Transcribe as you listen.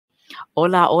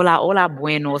Hola, hola, hola.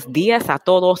 Buenos días a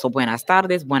todos o buenas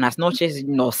tardes, buenas noches.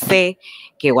 No sé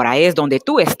qué hora es donde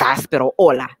tú estás, pero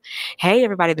hola. Hey,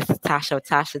 everybody, this is Tasha.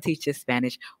 Tasha teaches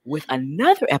Spanish with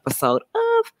another episode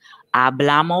of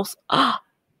Hablamos.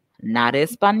 Not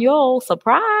Espanol,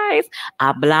 surprise.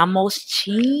 Hablamos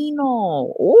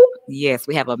Chino. Oh, yes,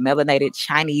 we have a melanated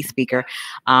Chinese speaker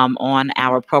on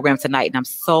our program tonight, and I'm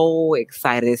so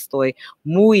excited. Estoy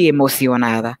muy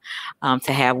emocionada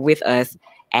to have with us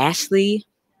Ashley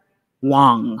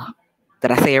Wang.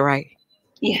 Did I say it right?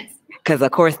 Yes. Because,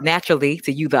 of course, naturally,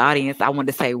 to you, the audience, I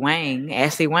wanted to say Wang,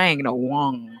 Ashley Wang, no,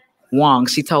 Wang. Wang.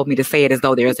 She told me to say it as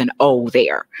though there's an O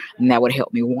there, and that would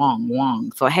help me. Wang,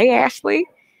 Wang. So, hey, Ashley.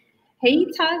 Hey,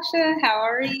 Tasha, how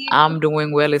are you? I'm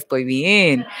doing well. Estoy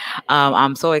bien.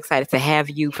 I'm so excited to have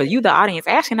you. For you, the audience,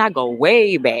 Ashley and I go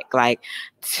way back, like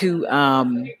to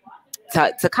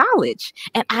to college.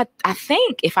 And I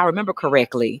think, if I remember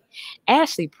correctly,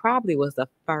 Ashley probably was the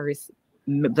first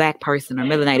Black person or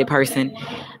melanated person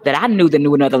that I knew that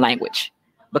knew another language.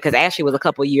 Because Ashley was a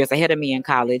couple of years ahead of me in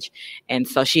college. And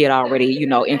so she had already,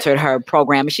 entered her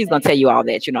program. And she's going to tell you all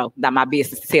that, not my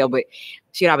business to tell, but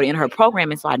she had already entered her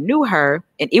program. And so I knew her.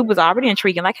 And it was already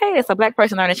intriguing. Like, hey, it's a Black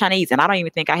person learning Chinese. And I don't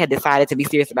even think I had decided to be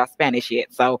serious about Spanish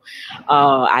yet. So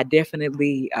I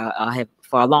definitely have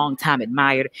for a long time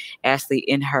admired Ashley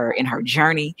in her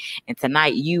journey. And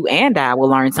tonight you and I will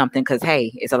learn something because,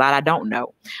 hey, it's a lot I don't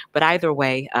know. But either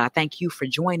way, thank you for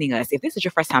joining us. If this is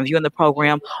your first time viewing the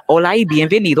program, hola y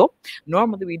bienvenido.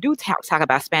 Normally we do talk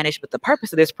about Spanish, but the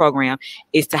purpose of this program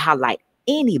is to highlight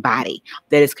anybody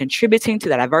that is contributing to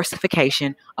the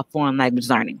diversification of foreign language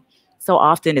learning. So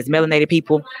often as melanated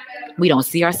people, we don't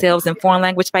see ourselves in foreign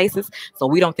language spaces, so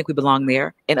we don't think we belong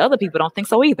there, and other people don't think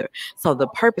so either. So the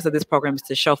purpose of this program is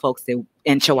to show folks that,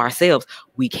 and show ourselves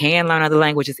we can learn other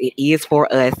languages. It is for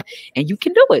us, and you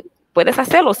can do it. Puedes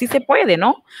hacerlo, si se puede,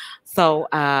 no? So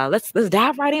let's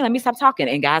dive right in. Let me stop talking.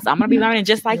 And guys, I'm gonna be learning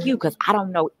just like you because I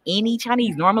don't know any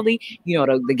Chinese. Normally,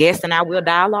 the guest and I will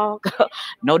dialogue.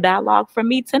 No dialogue from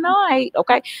me tonight.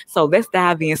 Okay. So let's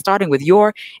dive in, starting with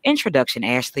your introduction,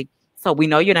 Ashley. So we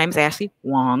know your name is Ashley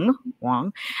Wang.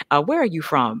 Wang. Where are you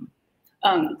from?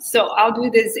 So I'll do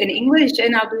this in English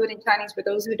and I'll do it in Chinese for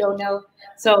those who don't know.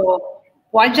 So,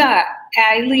 Waja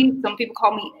Ali, some people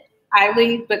call me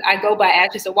Ali, but I go by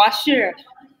Ashley. So,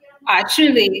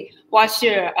 Actually,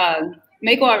 I'm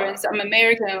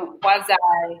American,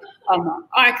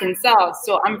 Arkansas.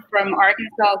 So I'm from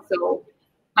Arkansas. So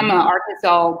I'm an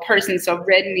Arkansas person. So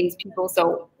red means people.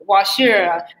 So 我是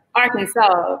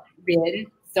Arkansas 人.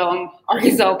 So I'm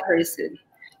Arkansas person.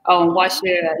 我是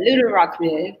Little Rock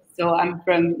人. So I'm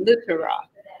from Little Rock.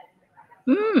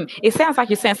 It sounds like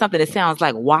you're saying something that sounds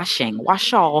like washing.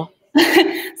 Wash all.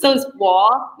 So it's 我,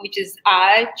 which is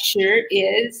I, 是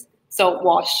is. So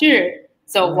我是.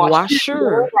 So 我是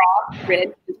Little Rock,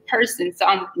 red person. So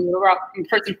I'm Little Rock, I'm a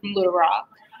person from Little Rock.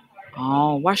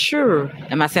 Oh, 我是.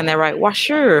 Am I saying that right? 我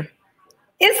是.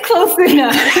 It's close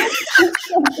enough.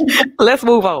 Let's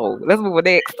move on. Let's move on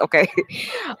next. Okay.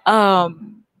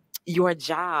 Your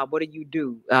job, what do you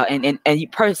do? And you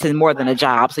person more than a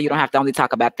job, so you don't have to only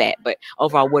talk about that. But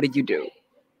overall, what do you do?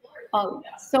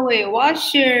 So wait,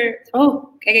 what's your?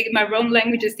 Oh, I get my wrong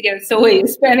languages together. So wait,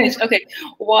 Spanish. Okay,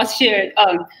 what's your?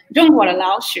 中国的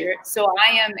老师. So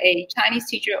I am a Chinese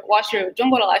teacher. 我是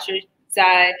中国的老师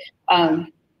在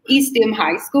Eastham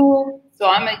High School. So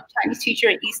I'm a Chinese teacher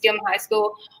at Eastham High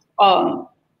School.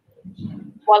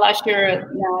 我老师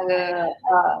那个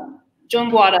中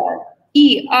国的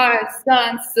1、2、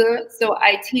3、4. So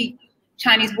I teach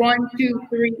Chinese 1, 2,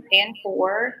 3, and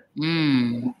 4.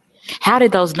 How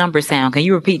did those numbers sound? Can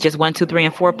you repeat just 1, 2, 3,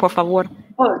 and 4, por favor?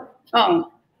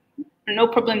 No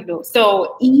problem.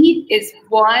 So E is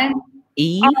 1.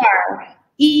 E. R.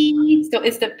 E. So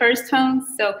it's the first tone.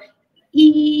 So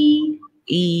E.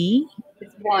 E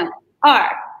is 1.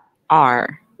 R.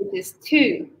 R. Which is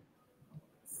 2.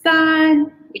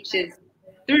 San, which is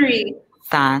 3.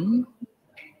 San.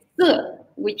 S,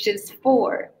 which is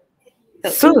 4.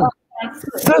 So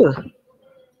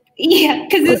yeah,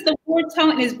 because it's the fourth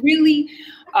tone and it's really,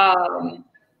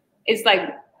 it's like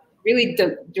really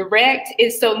direct.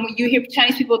 It's so when you hear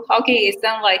Chinese people talking, it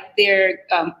sounds like they're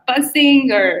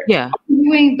fussing or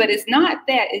arguing, but it's not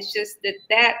that. It's just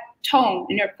that tone,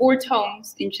 and there are 4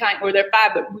 tones in China, or there are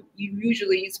 5, but you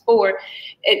usually use 4.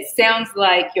 It sounds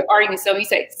like you're arguing. So when you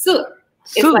say "su,"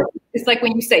 it's like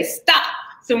when you say "stop."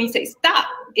 So when you say "stop,"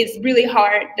 it's really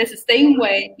hard. That's the same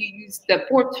way you use the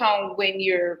 4th tone when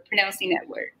you're pronouncing that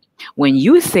word. When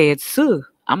you said "su,"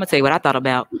 I'm gonna tell you what I thought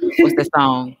about. What's the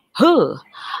song? Huh,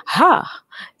 ha,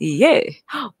 yeah.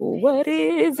 What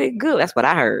is it good? That's what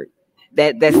I heard.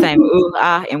 that same ooh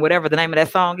ah and whatever the name of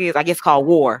that song is. I guess called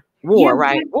War. War,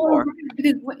 right? War.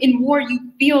 Because in war, you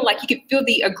feel like you can feel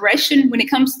the aggression when it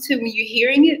comes to when you're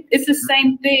hearing it. It's the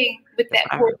same thing with that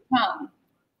fourth tone.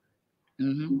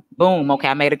 Mm-hmm. Boom. Okay,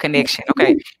 I made a connection.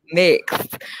 Okay,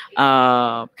 next,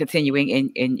 continuing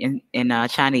in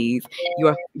Chinese,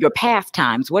 your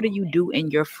pastimes. What do you do in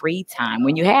your free time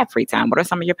when you have free time? What are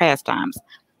some of your pastimes?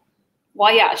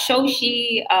 我要休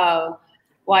息，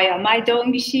我要买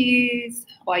东西，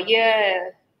我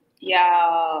也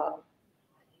要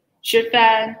吃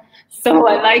饭. So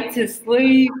I like to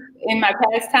sleep in my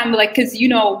pastime, like, cause you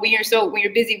know when you're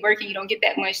busy working, you don't get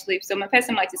that much sleep. So my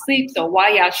pastime, I like to sleep. So 我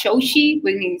要休息,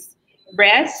 which means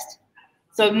rest.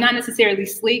 So not necessarily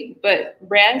sleep, but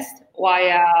rest. 我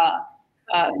要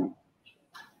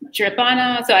吃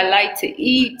饭. So I like to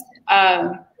eat,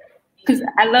 cause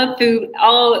I love food,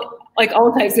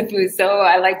 all types of food. So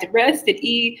I like to rest and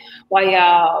eat. 我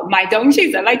要买东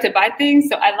西, I like to buy things.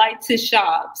 So I like to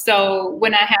shop. So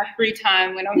when I have free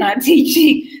time, when I'm not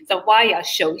teaching, so 我要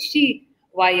休息,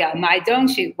 我要买东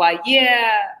西, 我也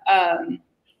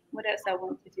what else I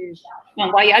want to do?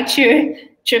 我要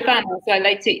吃饭. So I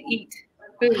like to eat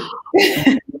food.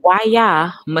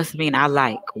 Waya must mean I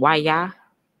like. Waya,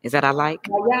 is that I like?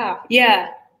 Waya, yeah.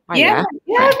 Waya.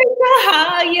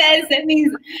 Yes, that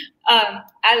means I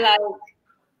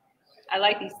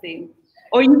like these things.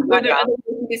 Or you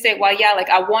can say waya, like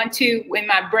I want to in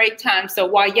my break time. So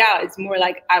waya is more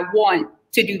like I want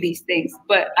to do these things,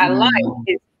 but I like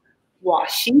is 我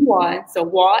喜欢. So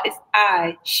我 is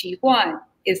I, 喜欢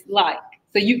is like.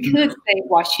 So you could say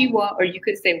我喜欢 or you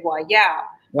could say 我要.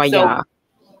 So,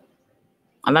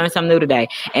 I learned something new today.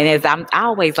 And I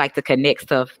always like to connect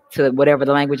stuff to whatever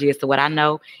the language is to what I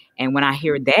know. And when I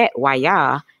hear that,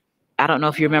 waya, I don't know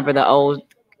if you remember the old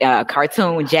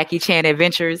cartoon Jackie Chan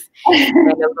Adventures.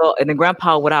 And the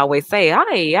grandpa would always say,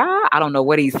 "Hiya." I don't know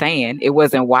what he's saying. It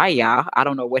wasn't waya. I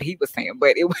don't know what he was saying,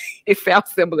 but it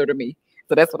sounds similar to me.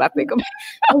 So that's what I think about.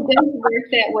 It doesn't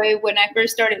work that way. When I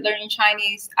first started learning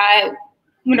Chinese,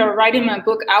 when I write in my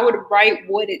book, I would write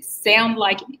what it sounded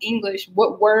like in English,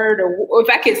 what word, or if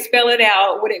I could spell it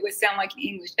out, what it would sound like in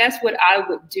English. That's what I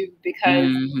would do because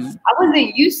I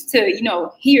wasn't used to,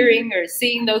 hearing or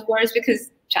seeing those words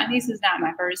because Chinese is not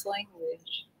my first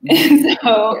language.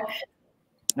 So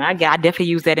I definitely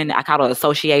use that I call it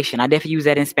association. I definitely use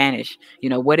that in Spanish.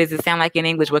 What does it sound like in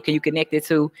English? What can you connect it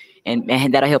to? And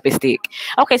that'll help it stick.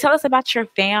 Okay, tell us about your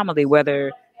family,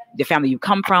 whether the family you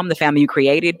come from, the family you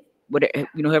created, whatever,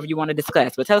 whoever you want to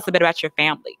discuss. But tell us a bit about your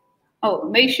family. Oh,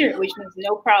 make sure, which means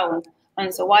no problem.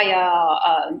 So why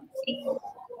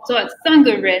so it's 三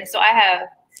个人. So I have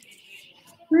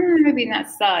maybe not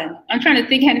son. I'm trying to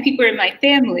think how many people are in my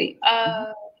family.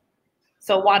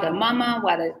 So 我的妈妈,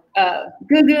 我的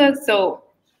哥哥. So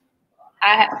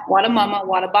I have 我的妈妈,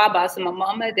 我的爸爸. So my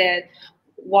mom and dad.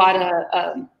 我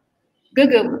的哥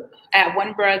哥, I have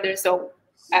one brother. So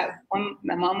I have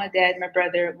my mom, my dad, my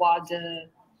brother. 我的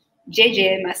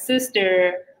JJ, my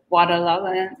sister. 我的老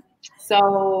人.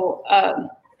 So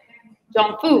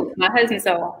Zhongfu, my husband.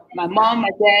 So my mom, my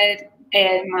dad,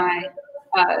 and my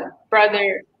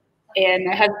brother and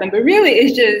my husband. But really,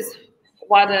 it's just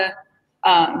我的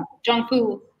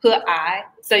Zhongfu 和I.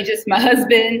 So just my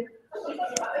husband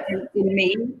and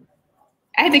me.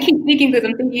 I have to keep thinking because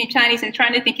I'm thinking in Chinese and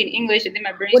trying to think in English, and then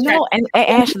my brain's and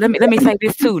Ashley, let me say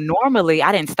this too. Normally,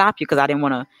 I didn't stop you because I didn't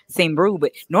want to seem rude,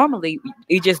 but normally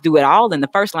you just do it all in the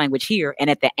first language here, and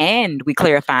at the end we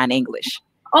clarify in English.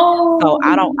 Oh, so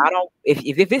I don't.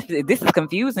 If this is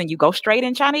confusing, you go straight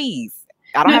in Chinese.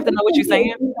 I don't have to know what you're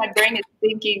saying. My brain is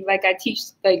thinking like I teach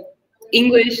like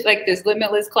English, like this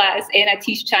limitless class, and I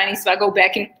teach Chinese, so I go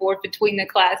back and forth between the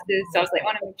classes. So I was like, I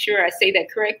want to make sure I say that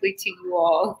correctly to you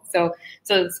all. So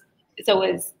it's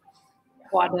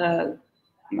我的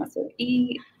 1, 2,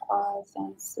 3, 4,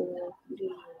 5, 6.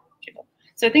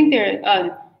 So I think there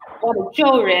我的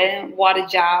旧人, 我的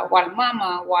家, 我的妈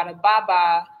妈, 我的爸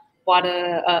爸, 我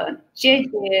的姐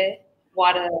姐,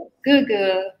 我的哥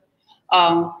哥,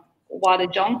 我的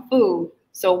丈夫.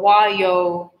 So 我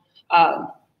有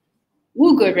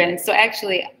5个人. So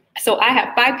actually, I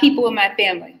have 5 people in my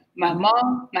family. My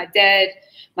mom, my dad,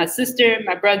 my sister,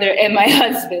 my brother, and my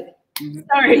husband.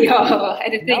 Sorry, y'all. I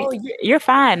had to think. No, you're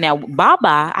fine. Now,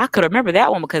 Baba, I could remember that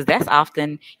one because that's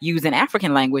often used in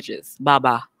African languages.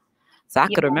 Baba. So I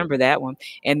could remember that one.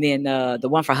 And then the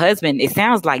one for husband, it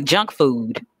sounds like junk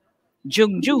food.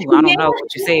 Jung. I don't know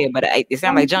what you said, but it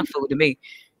sounds like junk food to me.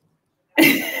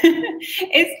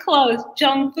 It's close.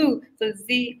 Junk food. So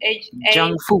ZHA.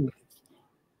 Junk food.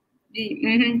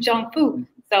 Junk food.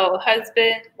 So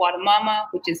husband, wada mama,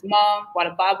 which is mom,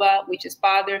 wada baba, which is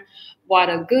father,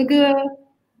 wada gugu,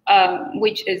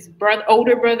 which is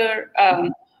older brother,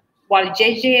 while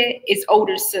JJ is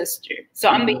older sister. So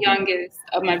I'm the youngest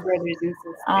of my brothers and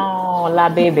sisters. Oh, la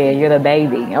baby, you're the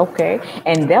baby. Okay.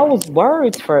 And those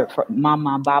words for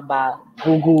mama, baba,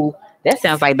 gugu, that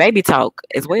sounds like baby talk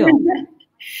as well.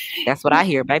 That's what I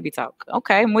hear, baby talk.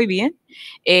 Okay, muy bien.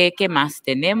 ¿Qué más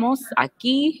tenemos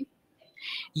aquí?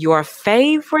 Your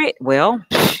favorite, well,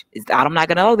 I'm not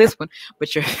going to know this one,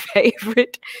 but your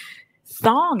favorite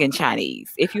song in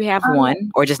Chinese, if you have one,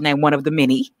 or just name one of the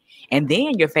many, and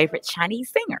then your favorite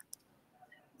Chinese singer.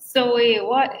 So wait,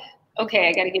 what? Okay,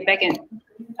 I got to get back in.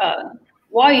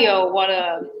 Wayo,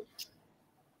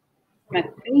 my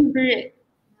favorite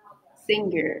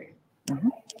singer. Mm-hmm.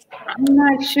 I'm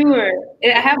not sure.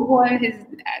 I have one.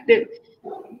 The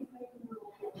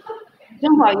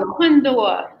正好有很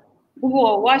多，不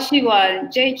过我喜欢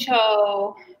J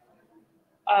Cho.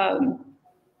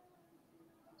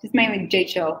 Just mainly J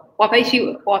Cho. 我非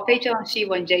常喜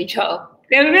欢 J Cho.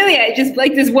 Really, I just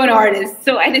like this one artist,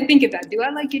 so I had to think about, do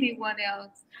I like anyone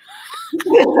else?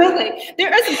 Like,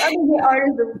 there are some other good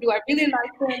artists, but do I really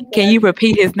like them? Can you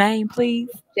repeat his name, please?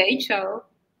 J Cho.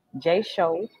 J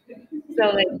Cho. So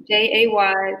like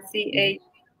JAYCHOI.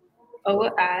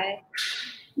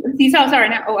 Sorry,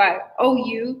 not OI.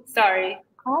 OU. Sorry.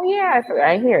 Oh yeah,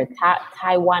 right here,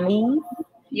 Taiwanese.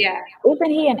 Yeah.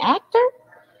 Isn't he an actor?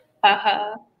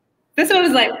 This one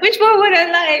was like, which one would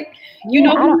I like? You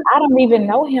know, I don't even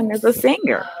know him as a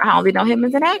singer. I only know him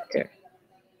as an actor.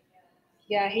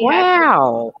 Yeah,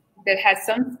 wow. That has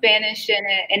some Spanish in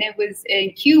it, and it was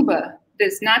in Cuba.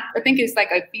 That's not. I think it's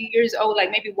like a few years old, like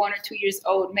maybe 1 or 2 years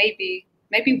old, maybe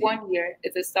 1 year.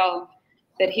 It's a song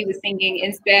that he was singing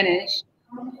in Spanish,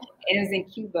 and it was in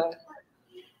Cuba.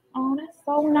 Oh, that's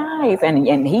so nice. And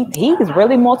he's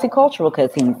really multicultural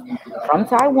because he's from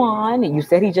Taiwan. And you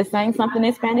said he just sang something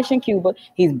in Spanish in Cuba.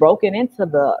 He's broken into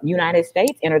the United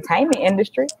States entertainment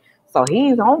industry. So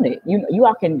he's on it. You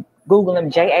all can Google him,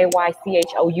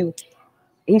 JAYCHOU.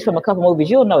 He's from a couple movies.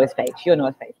 You'll know his face.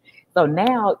 So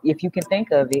now, if you can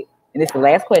think of it, and this is the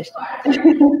last question,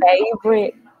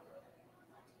 favorite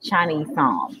Chinese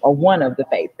song, or one of the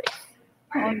favorites?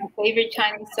 My favorite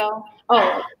Chinese song?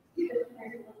 Oh.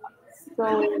 So,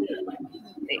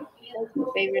 that's my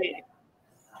favorite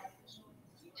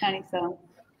Chinese song.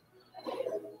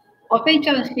 我非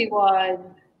常喜欢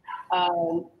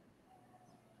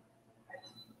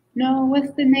no,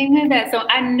 what's the name of that song?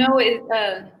 I know it.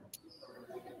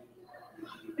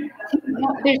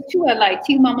 There's two I like,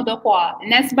 听妈妈的话,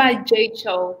 and that's by J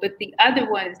Cho, but the other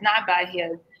one is not by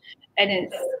him, and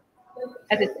it's.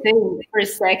 I had to think for a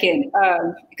second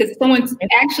because someone's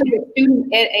actually a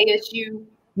student at ASU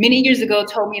many years ago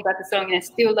told me about the song, and I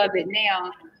still love it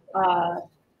now.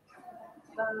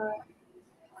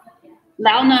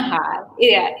 Lao Na Hai.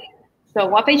 Yeah. So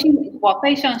我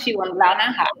非常喜欢 Lao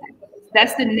Na Hai.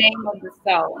 That's the name of the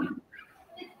song.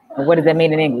 What does that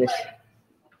mean in English?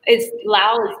 It's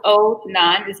Lao is old,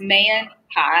 Nan is man,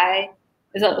 Hai.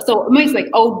 So it means like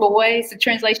old boy. So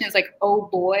translation is like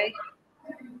old boy.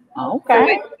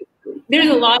 Okay. So there's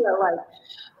a lot of like,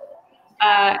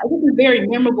 I think it's a very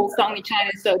memorable song in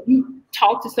China. So if you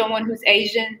talk to someone who's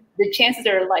Asian, the chances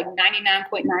are like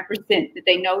 99.9% that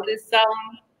they know this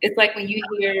song. It's like when you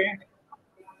hear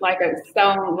like a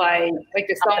song, like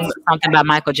the song. Something by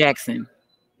Michael Jackson.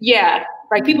 Yeah,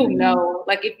 like people know.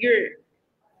 Like if you're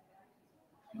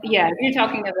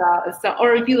talking about a song,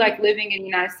 or if you like living in the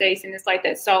United States and it's like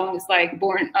that song is like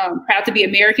born proud to be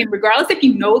American, regardless if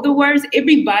you know the words,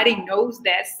 everybody knows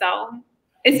that song.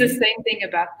 It's the same thing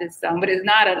about this song, but it's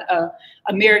not a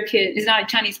American, it's not a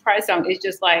Chinese pride song. It's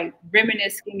just like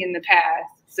reminiscing in the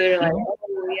past. So they're like,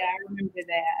 oh yeah, I remember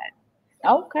that.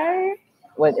 Okay.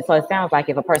 Well, so it sounds like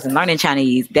if a person learning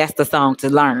Chinese, that's the song to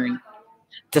learn,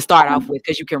 to start off with,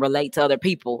 because you can relate to other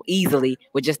people easily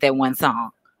with just that one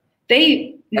song.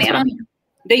 They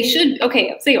should,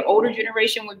 okay, say an older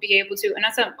generation would be able to, and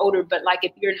not saying older, but like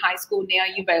if you're in high school now,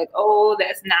 you'd be like, oh,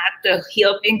 that's not the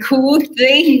hip and cool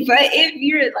thing. But if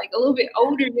you're like a little bit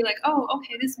older, you're like, oh,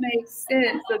 okay, this makes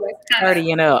sense. So that's kind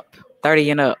 30 and up.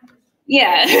 30 and up.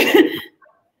 Yeah.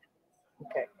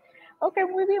 Okay,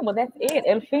 muy bien. Well, that's it.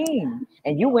 El fin.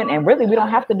 And you went, and really, we don't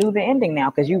have to do the ending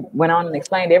now because you went on and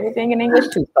explained everything in English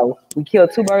too. So we killed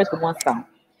two birds with one stone.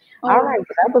 All right,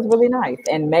 that was really nice.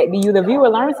 And maybe you, the viewer,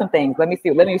 learned some things. Let me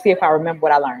see if I remember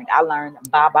what I learned. I learned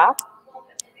baba.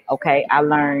 Okay, I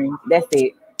learned, that's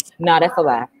it. No, that's a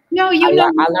lie. No, I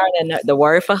learned the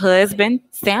word for husband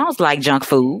sounds like junk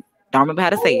food. Don't remember how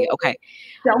to say it. Okay.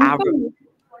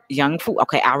 Young food.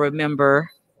 Okay, I remember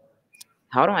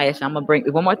Hold on, Ashley. I'm gonna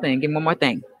bring one more thing. Give me one more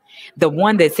thing. The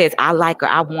one that says I like or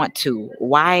I want to.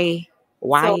 Why? So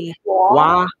Why? 我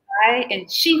Why? I and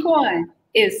喜欢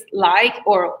is like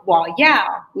or 我要,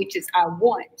 which is I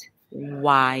want.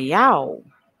 Why y'all?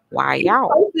 Why y'all?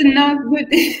 Close enough with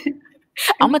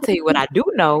I'm gonna tell you what I do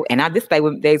know, and this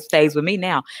stays with me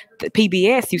now. The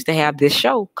PBS used to have this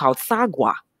show called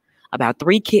Sagwa about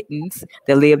three kittens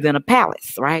that lived in a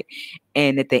palace, right?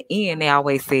 And at the end, they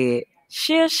always said,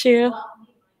 "Share, share."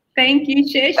 Thank you,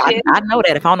 谢谢. I know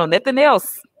that if I don't know nothing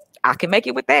else, I can make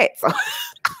it with that. So,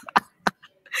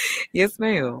 yes,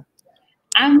 ma'am.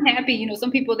 I'm happy. You know,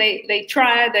 some people they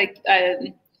try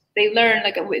they learn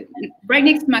right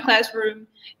next to my classroom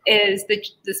is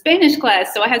the Spanish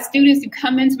class. So I have students who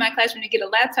come into my classroom to get a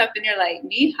laptop and they're like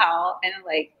ni hao, and I'm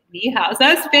like ni hao. So I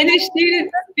have Spanish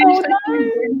students,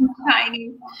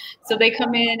 Chinese. So they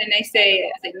come in and they say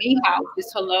I say ni hao, which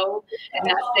is hello, and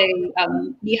I say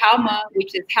ni hao ma,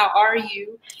 which is how are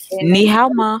you, and Ni hao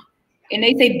ma. and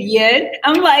they say bien.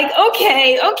 I'm like,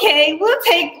 okay, we'll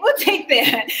take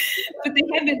that. But they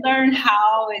haven't learned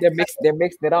how. They're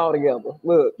mixed it all together.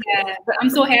 Look. Yeah, but I'm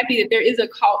so happy that there is a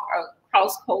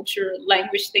cross-culture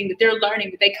language thing that they're learning.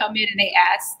 But they come in and they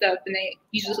ask stuff, and they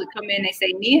usually come in and they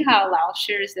say ni hao lao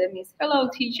shi, so that means hello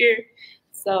teacher.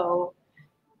 So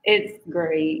it's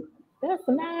great. That's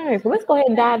nice. Well, let's go ahead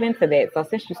and dive into that. So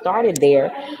since you started there,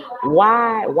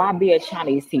 why be a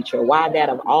Chinese teacher? Why that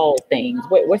of all things?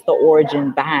 What's the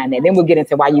origin behind that? Then we'll get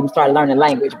into why you started learning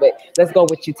language. But let's go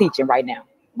with you teaching right now.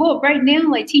 Well, right now,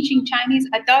 like teaching Chinese,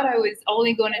 I thought I was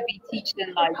only going to be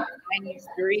teaching like Chinese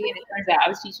 3, and it turns out I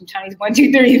was teaching Chinese 1,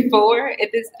 2, 3, 4.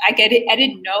 I get it. I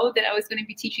didn't know that I was going to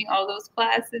be teaching all those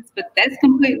classes, but that's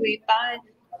completely fine.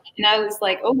 And I was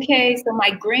like, okay, so my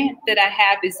grant that I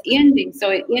have is ending. So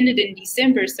it ended in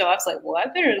December. So I was like, well, I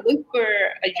better look for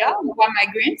a job while my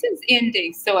grant is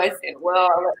ending. So I said, well,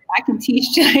 I can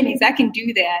teach Chinese. I can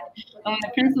do that. And when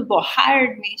the principal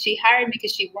hired me, she hired me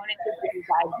because she wanted to bring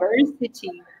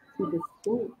diversity to the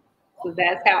school. So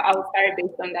that's how I was hired,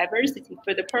 based on diversity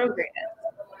for the program.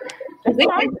 Because they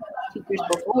had teachers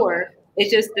before. It's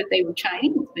just that they were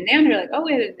Chinese, but now they're like, oh,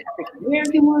 wait, an African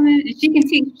American woman, and she can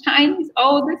teach Chinese.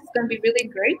 Oh, this is going to be really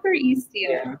great for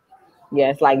ECM. Yeah,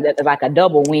 it's like that. It's like a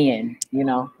double win, you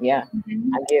know. Yeah,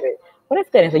 I get it. What is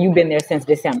that? So you've been there since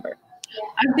December?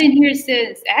 I've been here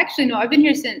since. Actually, no, I've been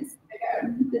here since.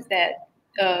 What is that?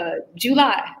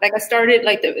 July. Like I started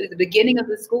like the beginning of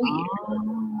the school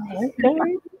year.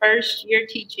 Okay. First year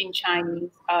teaching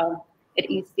Chinese at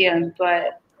ECM,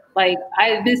 but. Like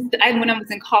when I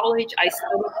was in college, I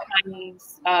studied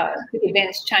Chinese,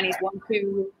 advanced Chinese 1,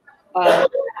 2,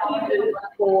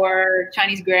 for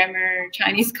Chinese grammar,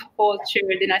 Chinese culture.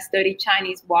 Then I studied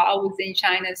Chinese while I was in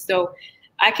China, so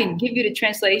I can give you the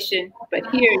translation. But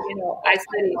here, you know, I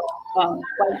studied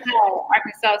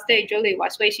Arkansas State, Jolie,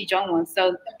 Washui, Zhongwen.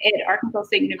 So at Arkansas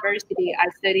State University, I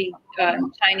studied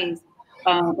Chinese.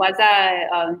 我在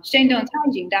山东太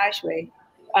景大学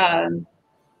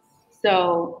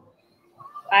So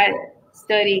I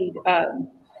studied at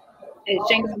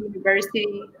Shanghai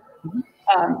University,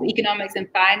 economics and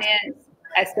finance.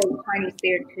 I studied Chinese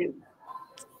there too.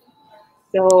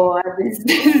 So I've been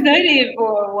studying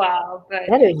for a while. But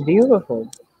that is beautiful.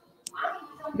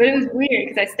 But it was weird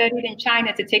because I studied in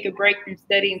China to take a break from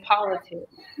studying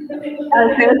politics. I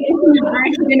was taking a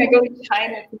break, then I go to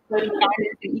China to study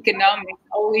finance and economics,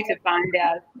 only to find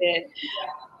out that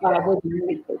I wasn't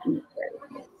really taking a break.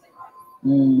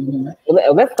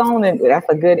 Well, let's go on, and that's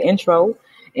a good intro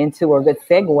into, or a good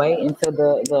segue into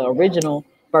the original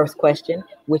first question,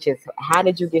 which is, how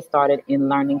did you get started in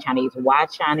learning Chinese? Why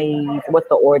Chinese? What's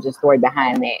the origin story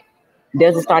behind that?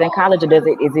 Does it start in college, or is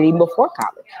it even before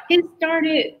college? It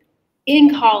started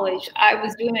in college. I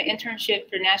was doing an internship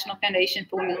for National Foundation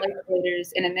for Women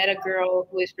Legislators, and I met a girl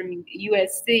who was from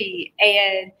USC,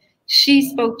 and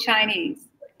she spoke Chinese.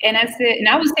 And I said, and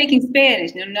I was taking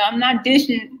Spanish. No, I'm not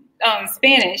dishing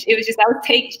Spanish. It was just I was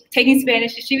taking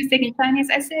Spanish, and she was taking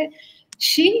Chinese. I said,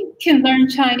 she can learn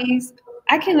Chinese.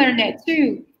 I can learn that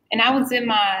too. And I was in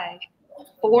my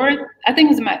fourth, I think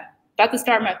it was about to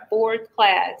start my fourth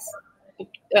class.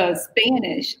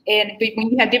 Spanish, and when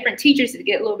you have different teachers, it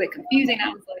get a little bit confusing. I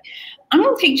was like, I'm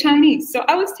gonna take Chinese. So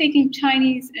I was taking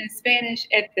Chinese and Spanish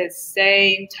at the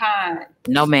same time.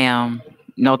 No, ma'am.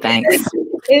 No thanks.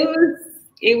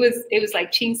 It was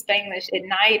like Qing Spanglish. At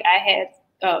night I had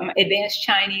advanced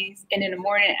Chinese, and in the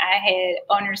morning I had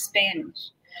honors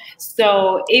Spanish.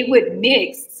 So it would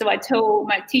mix. So I told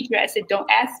my teacher, I said, don't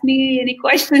ask me any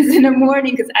questions in the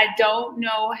morning because I don't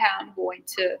know how I'm going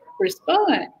to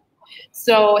respond.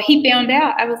 So he found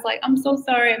out. I was like, I'm so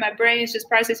sorry. My brain is just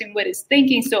processing what it's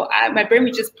thinking. So my brain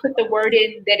would just put the word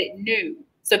in that it knew.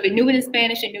 So if it knew it in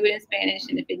Spanish, it knew it in Spanish.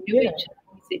 And if it knew it in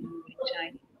Chinese, it knew it in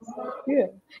Chinese. Yeah.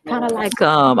 Kind of like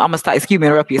I'm gonna start. Excuse me,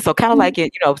 interrupt you. So kind of like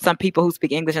it, some people who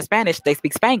speak English and Spanish, they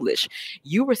speak Spanglish.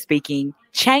 You were speaking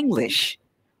Changlish.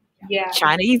 Yeah.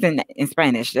 Chinese and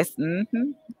Spanish. That's or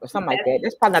something like that.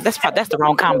 That's probably not, that's the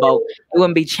wrong combo. It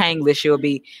wouldn't be Changlish. It would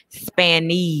be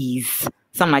Spanese,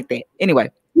 something like that. Anyway.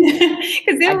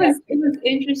 Because it was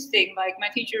interesting. Like my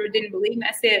teacher didn't believe me.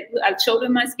 I said, I showed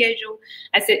him my schedule.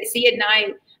 I said, see, at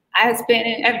night I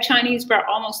have Chinese for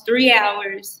almost 3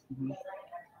 hours.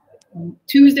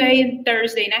 Tuesday and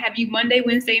Thursday, and I have you Monday,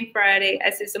 Wednesday, and Friday. I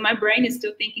said, so my brain is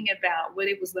still thinking about what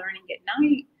it was learning at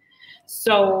night.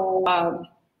 So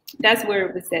that's where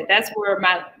it was at. That's where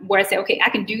I said, okay, I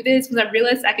can do this, because I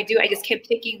realized I could do it. I just kept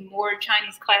taking more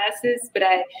Chinese classes, but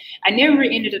I never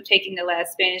ended up taking the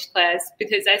last Spanish class,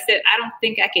 because I said, I don't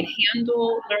think I can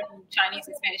handle learning Chinese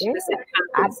and Spanish at the same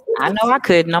time. I know I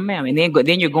could, no ma'am. And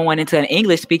then you're going into an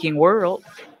English speaking world.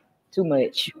 Too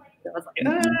much. So I was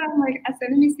like, I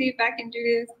said, let me see if I can do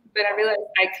this. But I realized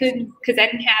I couldn't, because I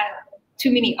didn't have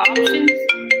too many options.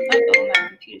 My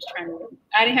computer's trying to.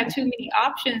 I didn't have too many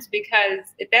options, because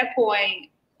at that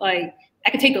point, like, I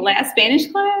could take the last Spanish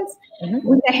class,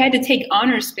 but I had to take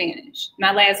honors Spanish,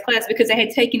 my last class, because I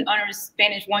had taken honors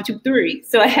Spanish 1, 2, 3.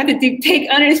 So I had to take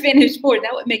honors Spanish 4.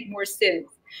 That would make more sense.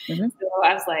 So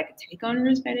I was like, take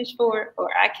honors Spanish 4, or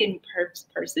I can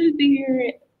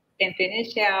persevere and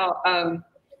finish out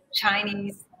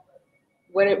Chinese.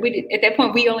 What we did at that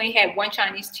point, we only had one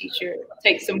Chinese teacher.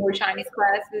 Take some more Chinese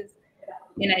classes,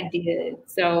 and I did.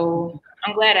 So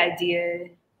I'm glad I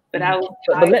did. But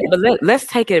let's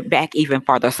take it back even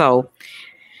farther. So,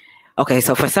 okay,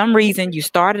 so for some reason you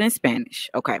started in Spanish.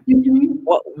 Okay,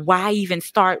 why even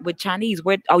start with Chinese?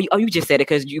 You just said it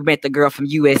because you met the girl from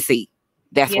USC.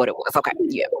 That's what it was. Okay.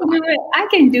 Yeah. I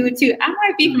can do it too. I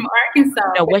might be from Arkansas.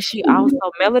 Now, was she also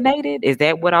melanated? Is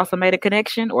that what also made a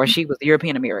connection? Or she was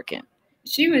European American?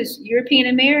 She was European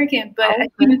American, but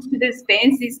she went to this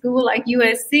fancy school like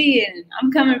USC, and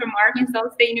I'm coming from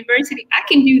Arkansas State University. I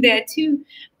can do that too.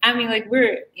 I mean, like,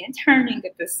 we're interning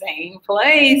at the same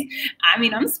place. I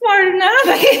mean, I'm smart enough.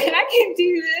 I can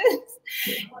do this.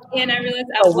 And I realized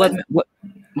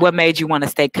what made you want to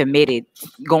stay committed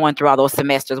going through all those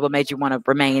semesters? What made you want to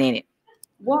remain in it?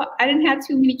 Well, I didn't have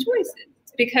too many choices,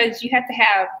 because you have to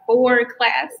have 4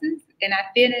 classes, and I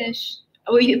finished.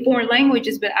 We did foreign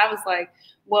languages, but I was like,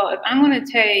 well, if I'm going to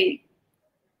take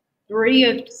 3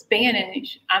 of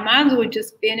Spanish, I might as well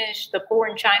just finish the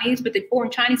foreign Chinese. But the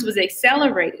foreign Chinese was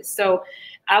accelerated, so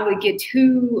I would get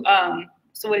 2.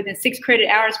 So it would have been 6 credit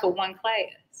hours for 1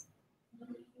 class.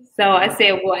 So I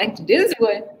said, well, I can do this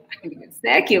one. I can do the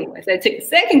second one. So I took the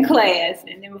second class,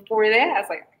 and then before that, I was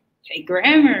like, take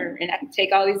grammar, and I can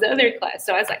take all these other classes.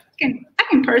 So I was like, I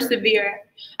can persevere.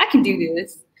 I can do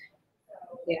this.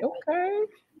 Yeah. Okay.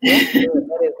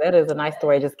 That is a nice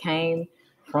story. It just came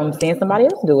from seeing somebody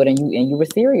else do it, and you were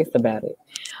serious about it.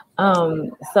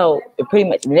 So pretty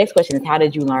much the next question is, how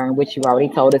did you learn? Which you already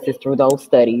told us is through those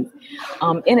studies.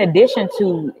 In addition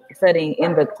to studying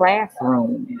in the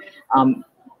classroom,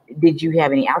 did you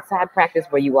have any outside practice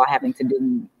where you all having to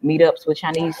do meetups with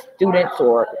Chinese students,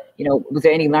 or was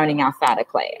there any learning outside of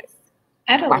class?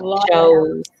 I had a lot.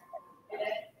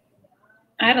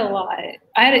 I had a lot.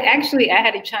 I had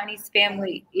a Chinese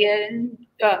family in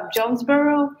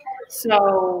Jonesboro,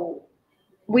 so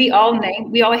we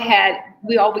became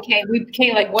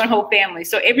like one whole family.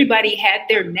 So everybody had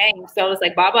their name. So it was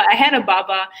like Baba. I had a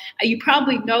Baba. You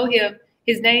probably know him.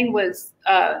 His name was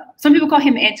some people call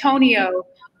him Antonio,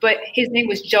 but his name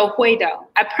was Joe Huedo.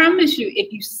 I promise you,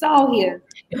 if you saw him,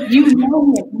 you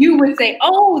know him. You would say,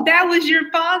 "Oh, that was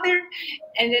your father."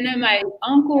 And then my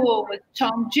uncle was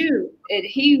Chongju, and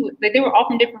they were all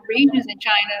from different regions in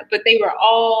China, but they were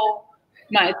all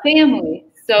my family.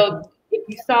 So if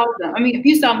you saw them, if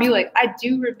you saw me, like, I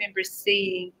do remember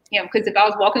seeing him, because if I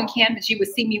was walking on campus, you would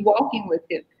see me walking with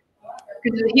him,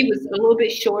 because he was a little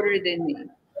bit shorter than me.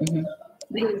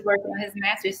 He was working on his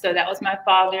master's. So that was my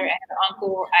father. I had an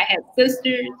uncle. I had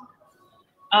sisters.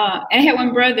 And I had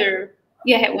one brother.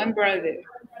 Yeah, I had one brother.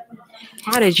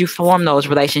 How did you form those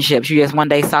relationships? You just one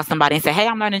day saw somebody and said, "Hey,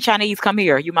 I'm learning Chinese. Come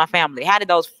here. You my family." How did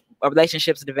those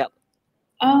relationships develop?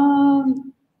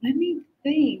 Let me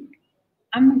think.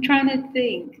 I'm trying to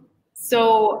think.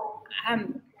 So I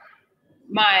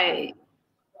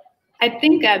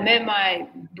think I met my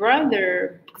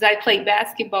brother because I played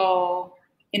basketball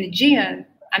in the gym.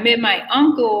 I met my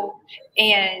uncle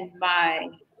and my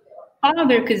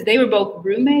father, because they were both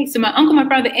roommates. So my uncle, my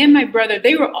brother, and my brother,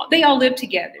 they all lived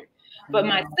together. But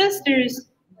my sisters,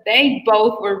 they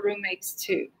both were roommates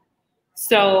too.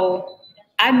 So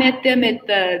I met them at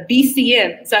the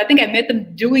BCM. So I think I met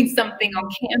them doing something on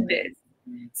campus.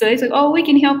 So they said, "Oh, we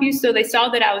can help you." So they saw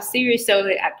that I was serious. So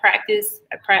I practiced.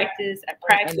 And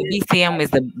the BCM is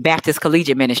the Baptist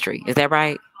Collegiate Ministry. Is that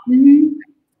right? Mm-hmm.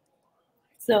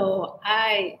 So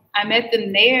I met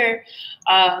them there.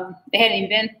 They had an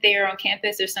event there on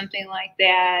campus or something like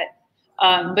that.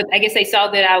 But I guess they saw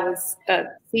that I was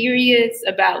serious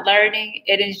about learning.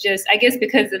 It is just, I guess,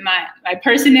 because of my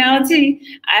personality,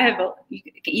 you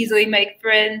can easily make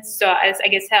friends. So I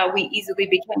guess how we easily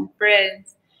became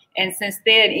friends. And since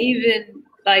then, even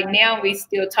like now, we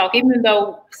still talk, even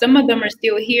though some of them are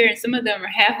still here and some of them are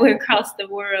halfway across the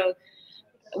world.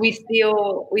 We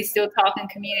still talk and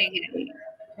communicate.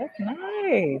 That's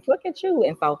nice. Look at you.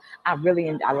 And so I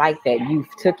like that you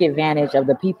took advantage of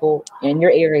the people in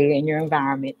your area, in your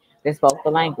environment that spoke the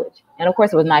language. And of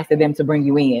course, it was nice of them to bring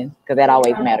you in because that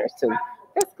always matters too.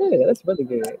 That's good. That's really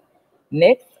good.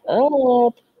 Next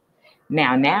up.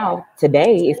 Now,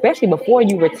 today, especially before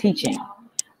you were teaching,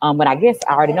 but I guess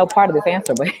I already know part of this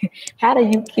answer, but how do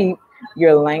you keep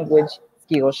your language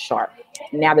skills sharp?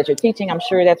 Now that you're teaching, I'm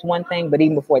sure that's one thing, but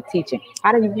even before teaching,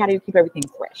 how do you keep everything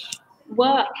fresh?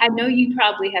 Well, I know you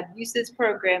probably have used this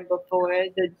program before,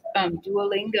 the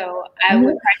Duolingo. I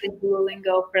would practice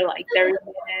Duolingo for like 30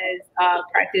 minutes,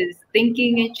 practice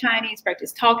thinking in Chinese,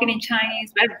 practice talking in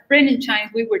Chinese. I have a friend in Chinese.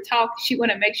 We would talk. She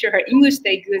want to make sure her English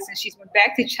stayed good since she's went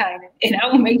back to China, and I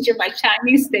will make sure my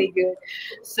Chinese stay good.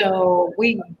 So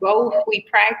we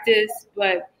practice,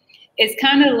 but it's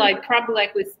kind of like probably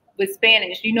like with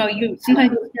Spanish, you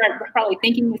sometimes you start probably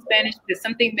thinking in Spanish because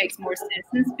something makes more sense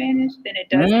in Spanish than it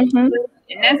does in English.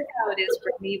 And that's how it is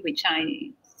for me with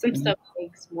Chinese. Some stuff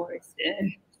makes more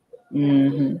sense.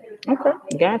 Okay,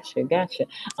 gotcha.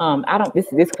 I don't.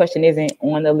 This question isn't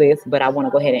on the list, but I want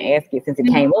to go ahead and ask it since it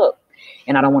came up,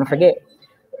 and I don't want to forget.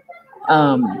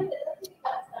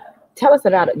 Tell us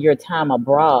about your time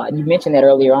abroad. You mentioned that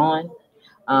earlier on.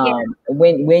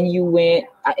 When you went,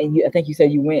 I think you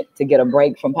said you went to get a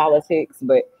break from politics,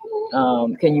 but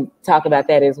can you talk about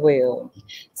that as well?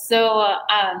 So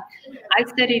I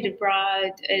studied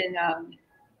abroad in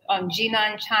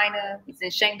Jinan, China. It's in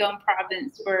Shandong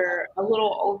province for a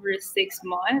little over 6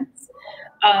 months.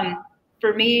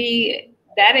 For me,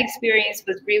 that experience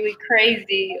was really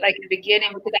crazy, like in the beginning,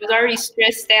 because I was already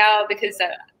stressed out because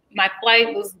my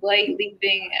flight was late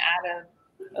leaving out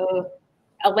of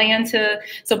Atlanta.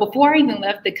 So before I even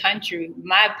left the country,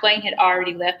 my plane had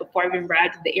already left before I even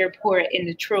arrived at the airport in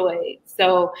Detroit.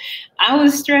 So I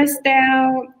was stressed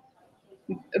out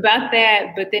about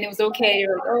that, but then it was okay.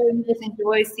 They're like, "Oh, you just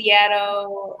enjoy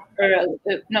Seattle," or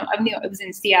no, I mean, it was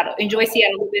in Seattle. Enjoy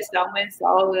Seattle with this,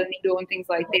 all the needle and things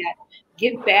like that.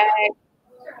 Get back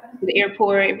to the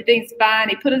airport, everything's fine.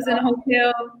 They put us in a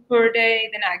hotel for a day.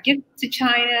 Then I get to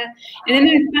China, and then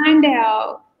I find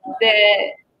out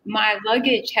that my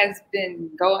luggage has been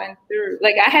going through.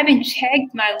 Like, I haven't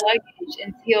checked my luggage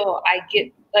until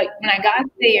when I got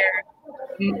there.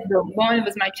 The one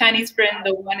was my Chinese friend,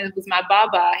 the one was my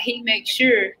Baba. He made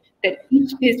sure that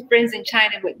each of his friends in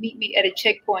China would meet me at a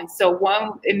checkpoint. So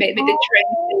one, it made me the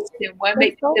train station, one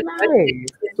made so the nice.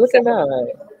 Look at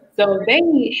that. So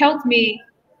they helped me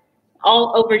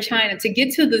all over China to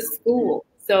get to the school.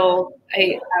 So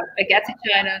I got to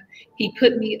China. He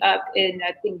put me up in,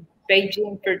 I think,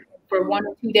 Beijing for 1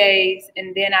 or 2 days,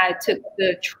 and then I took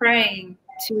the train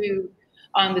to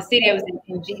the city I was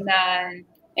in Jinan,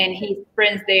 and he's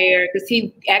friends there because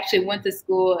he actually went to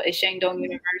school at Shandong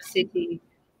University,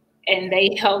 and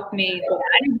they helped me. But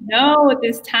I didn't know at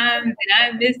this time that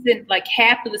I'm missing like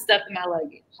half of the stuff in my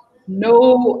luggage.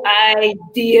 No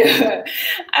idea.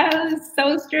 I was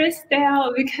so stressed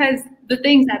out because the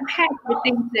things I packed were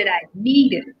things that I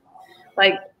needed.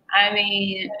 Like, I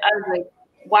mean, I was like,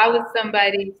 why would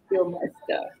somebody steal my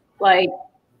stuff? Like,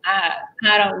 I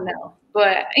don't know.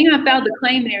 But, I filed the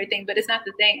claim and everything, but it's not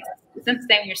the thing. It's not the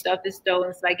same when your stuff is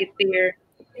stolen. So I get there,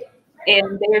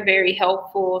 and they were very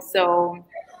helpful. So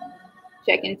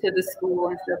check into the school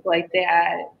and stuff like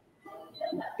that.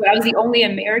 But I was the only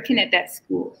American at that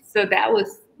school. So that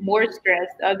was more stress.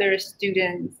 Other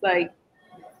students, like,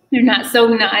 they're not so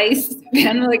nice.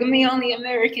 I'm like, I'm the only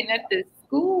American at this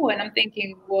school. And I'm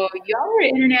thinking, well, y'all were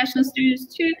international students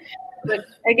too. But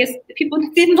I guess people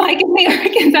didn't like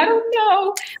Americans. I don't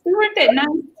know. They weren't that nice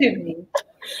to me.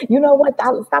 You know what?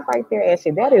 I'll stop right there,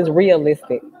 Ashley. That is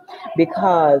realistic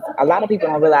because a lot of people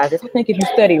don't realize this. I think if you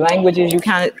study languages, you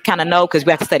kind of know because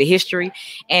we have to study history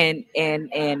and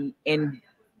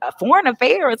foreign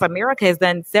affairs, America has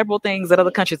done several things that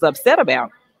other countries are upset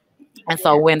about. And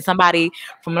so when somebody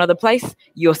from another place,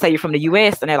 you'll say you're from the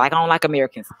US and they're like, I don't like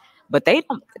Americans. But they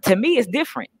don't, to me, it's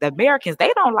different. The Americans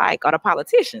they don't like are the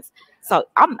politicians. So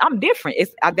I'm different.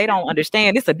 They don't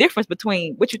understand. It's a difference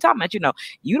between what you're talking about.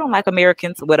 You don't like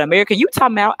Americans. What American you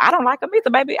talking about? I don't like them either,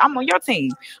 baby. I'm on your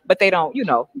team. But they don't,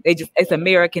 they just, it's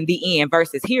American the end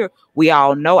versus here. We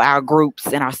all know our groups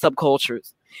and our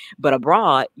subcultures. But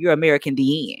abroad, you're American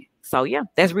the end. So yeah,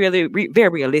 that's really very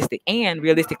realistic and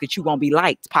realistic that you won't be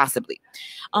liked possibly.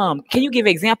 Can you give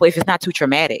an example if it's not too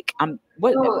traumatic?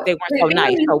 What they weren't so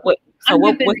nice. So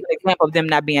what's an example of them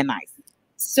not being nice?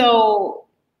 So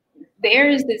there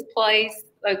is this place,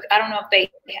 like I don't know if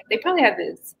they probably have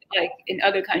this like in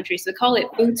other countries. They call it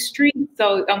Food Street.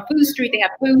 So on Food Street they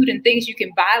have food and things you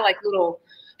can buy, like little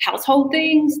household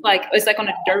things. Like it's like on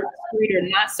a dirt street or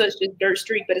not such a dirt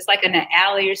street, but it's like in an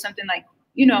alley or something like.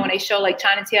 When they show like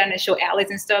Chinatown, they show alleys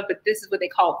and stuff, but this is what they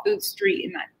call Food Street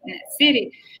in that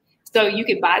city. So you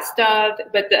could buy stuff,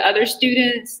 but the other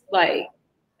students like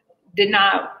did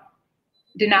not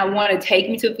want to take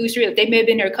me to Food Street. They may have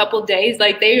been there a couple of days.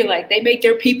 Like they make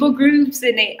their people groups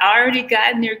and they already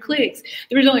got in their cliques.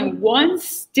 There was only one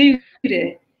student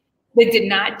that did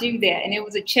not do that, and it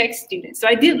was a Czech student. So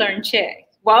I did learn Czech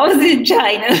while I was in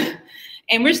China,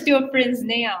 and we're still friends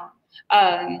now.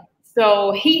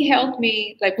 So he helped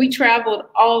me, like we traveled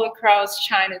all across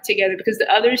China together because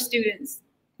the other students,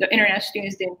 the international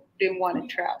students didn't want to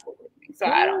travel with me. So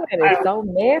it's so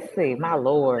messy, my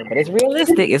Lord. But it's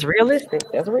realistic. It's realistic.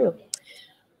 That's real.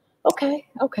 Okay.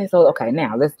 So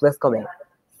now let's go back.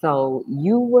 So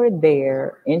you were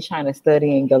there in China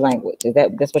studying the language.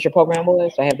 That's what your program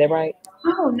was? Do I have that right?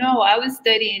 Oh no, I was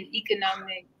studying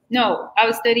I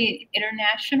was studying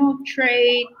international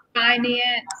trade,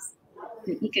 finance.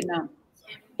 Economics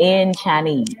in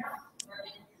Chinese.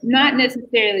 Not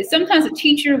necessarily. Sometimes a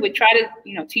teacher would try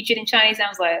to, teach it in Chinese. I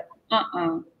was like,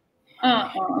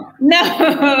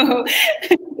 no.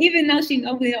 Even though she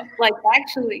nobody like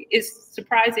actually it's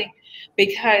surprising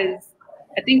because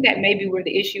I think that maybe where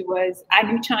the issue was. I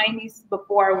knew Chinese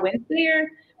before I went there,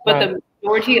 but right. The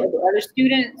majority of the other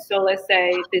students. So let's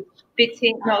say there's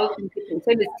 10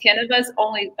 of us.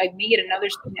 Only like me and another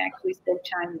student actually spoke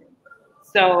Chinese.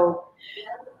 So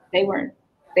they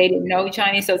didn't know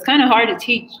Chinese. So it's kind of hard to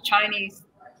teach Chinese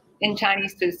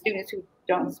to students who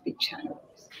don't speak Chinese.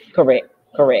 Correct.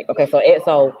 Okay, so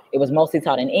it was mostly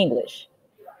taught in English.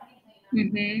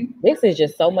 Mm-hmm. This is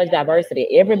just so much diversity.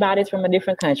 Everybody's from a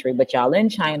different country, but y'all in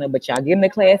China, but y'all getting the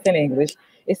class in English.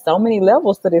 It's so many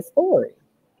levels to this story.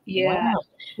 Yeah. Wow.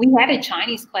 We had a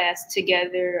Chinese class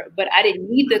together, but I didn't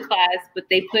need the class, but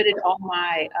they put it on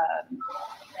my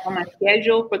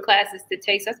schedule for classes to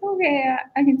take. So I said, okay,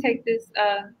 I can take this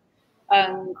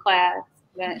class.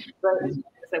 But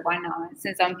it's like, why not?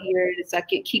 Since I'm here, so I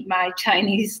can keep my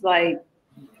Chinese like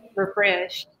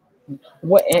refreshed.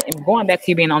 What? And going back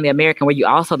to you being on the American, were you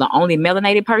also the only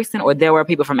melanated person, or there were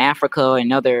people from Africa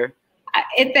and other?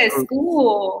 At that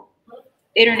school,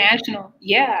 international,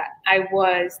 yeah, I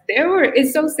was.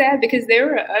 It's so sad because there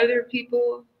were other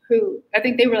people who I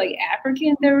think they were like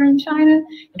African. They were in China,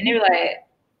 and they were like,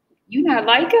 "You not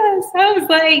like us?" I was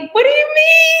like, "What do you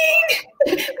mean?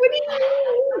 What do you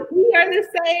mean? We are the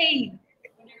same."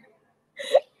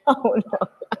 Oh no.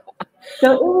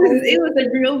 So it was a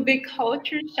real big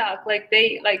culture shock. Like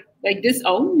they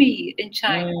disowned me in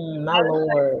China. My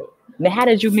Lord. Now, how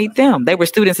did you meet them? They were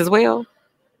students as well?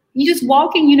 You just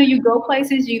walking, you go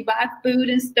places, you buy food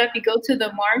and stuff, you go to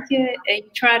the market and you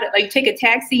try to like take a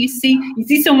taxi, you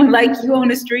see someone like you on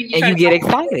the street. And you get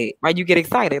excited, right? You get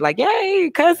excited, like, yay,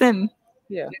 cousin.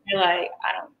 Yeah. And you're like,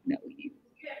 I don't know you.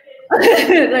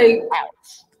 Like,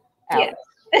 ouch. Yeah.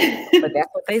 But that's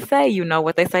what they say. You know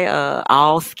what they say?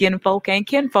 All skin folk ain't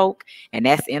kinfolk, and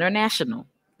that's international.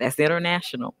 Let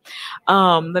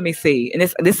me see. And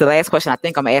this is the last question I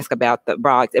think I'm gonna ask about the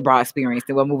broad experience.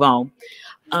 Then we'll move on.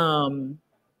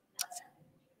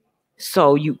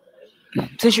 So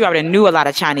since you already knew a lot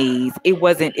of Chinese, it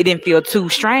didn't feel too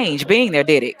strange being there,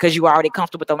 did it? Because you were already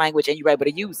comfortable with the language and you were able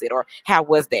to use it, or how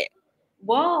was that?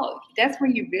 Well, that's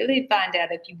when you really find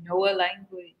out if you know a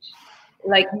language.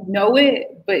 Like you know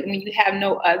it, but when you have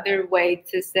no other way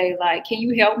to say like, can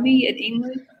you help me in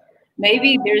English?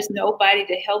 Maybe there's nobody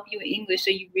to help you in English, so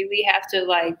you really have to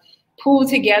like pull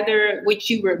together what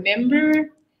you remember.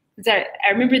 I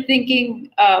remember thinking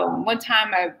one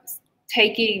time I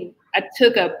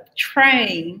took a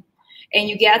train, and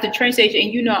you get out the train station,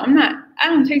 and I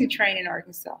don't take the train in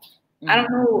Arkansas. Mm-hmm. I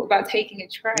don't know about taking a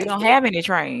train. You don't have any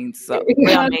trains, so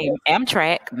well, I mean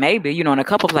Amtrak, maybe in a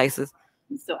couple places.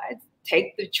 So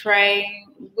take the train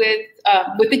with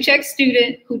the Czech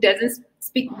student who doesn't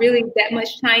speak really that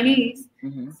much Chinese.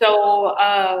 So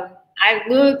I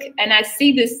look and I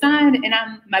see this sign, and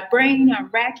I'm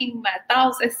racking my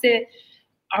thoughts. I said,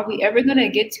 are we ever gonna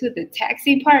get to the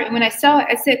taxi part? And when I saw it,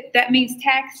 I said, that means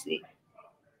taxi.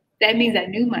 That means I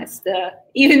knew my stuff,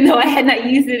 even though I had not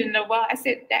used it in a while. I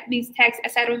said, that means taxi. I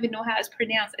said, I don't even know how it's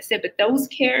pronounced. I said, but those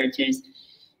characters,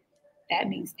 that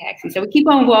means taxi. So we keep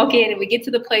on walking, and we get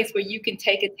to the place where you can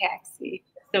take a taxi.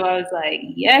 So I was like,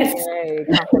 yes. Yay,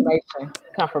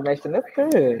 confirmation. That's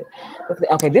good.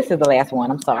 Okay, this is the last one.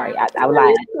 I'm sorry. I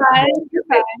lied. You're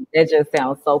fine. That just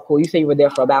sounds so cool. You said you were there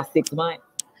for about 6 months?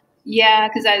 Yeah,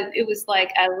 because it was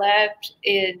like I left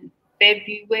in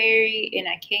February and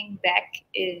I came back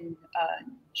in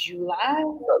July.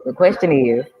 So the question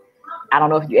is, I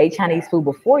don't know if you ate Chinese food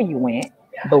before you went,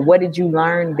 but what did you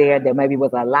learn there that maybe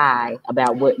was a lie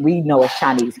about what we know as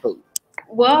Chinese food?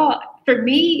 Well, for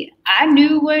me, I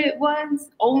knew what it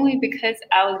was only because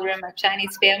I was around my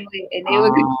Chinese family and they were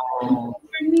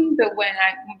for me. But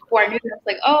before I knew that, I was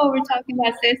like, oh, we're talking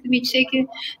about sesame chicken.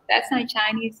 That's not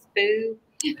Chinese food.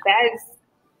 That's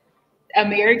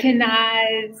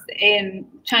Americanized, and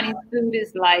Chinese food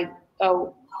is like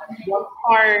 1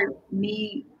 part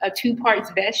meat, 2 parts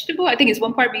vegetable. I think it's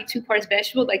 1 part meat, 2 parts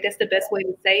vegetable. Like that's the best way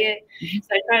to say it.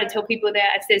 So I try to tell people that.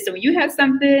 I said, so when you have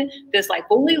something that's like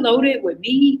fully loaded with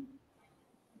meat,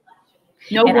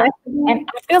 no vegetable. And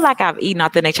I feel like I've eaten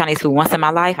authentic Chinese food once in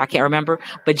my life. I can't remember,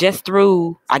 but just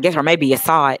through, I guess, or maybe you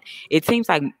saw it. It seems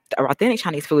like authentic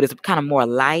Chinese food is kind of more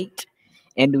light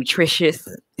and nutritious,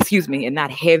 and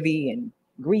not heavy and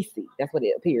greasy. That's what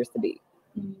it appears to be.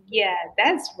 Yeah,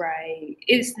 that's right.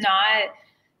 It's not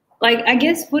like, I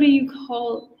guess, what do you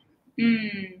call,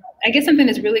 I guess something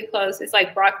that's really close. It's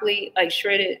like broccoli, like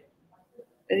shredded,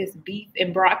 it's beef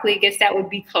and broccoli. I guess that would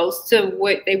be close to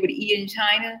what they would eat in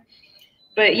China.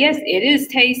 But yes, it is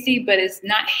tasty, but it's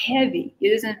not heavy.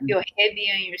 It doesn't feel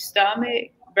heavy on your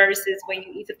stomach versus when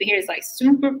you eat something here, it's like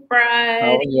super fried.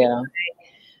 Oh, yeah.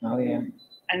 Oh, yeah.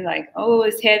 And like, oh,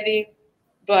 it's heavy.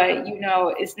 But,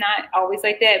 it's not always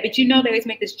like that. But, they always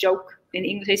make this joke in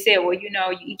English. They say, well, you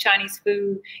eat Chinese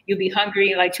food, you'll be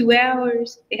hungry in like 2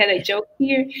 hours. They have that joke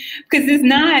here. Because it's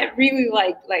not really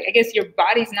like, I guess your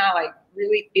body's not like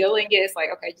really feeling it. It's like,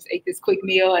 okay, I just ate this quick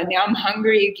meal and now I'm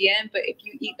hungry again. But if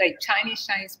you eat like Chinese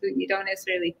food, you don't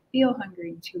necessarily feel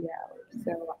hungry in 2 hours.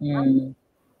 So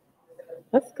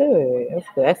that's good. That's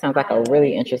good. That sounds like a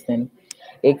really interesting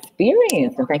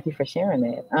experience, and thank you for sharing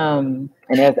that. And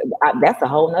that's a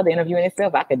whole nother interview in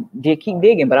itself. I could keep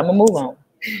digging, but I'm gonna move on.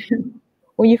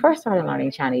 When you first started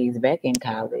learning Chinese back in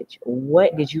college,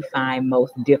 what did you find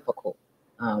most difficult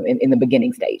in the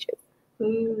beginning stages?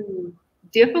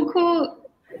 Difficult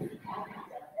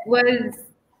was,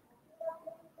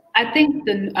 I think,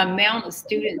 the amount of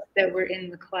students that were in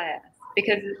the class,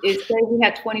 because it says we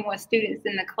had 21 students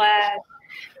in the class.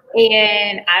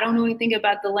 And I don't know anything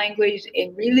about the language,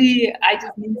 and really, I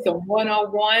just need some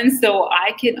one-on-one so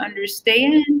I can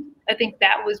understand. I think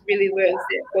that was really where it was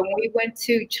at. But when we went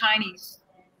to Chinese,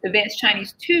 Advanced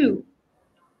Chinese 2,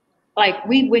 like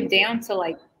we went down to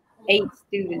like 7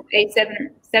 or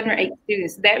 8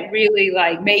 students. That really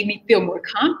like made me feel more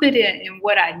confident in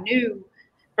what I knew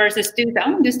versus students.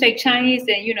 I'm gonna just take Chinese,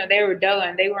 and they were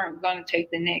done. They weren't gonna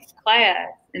take the next class.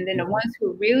 And then the ones who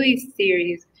were really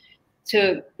serious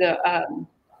took the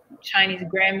Chinese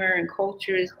grammar and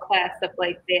cultures class, stuff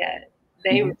like that.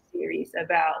 They were serious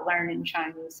about learning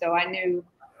Chinese. So I knew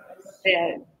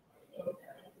that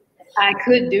I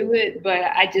could do it, but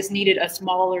I just needed a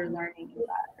smaller learning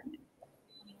environment.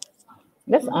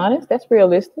 That's honest. That's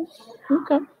realistic.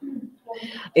 Okay.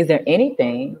 Is there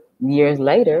anything years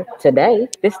later, today,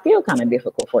 that's still kind of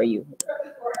difficult for you?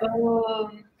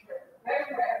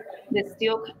 That's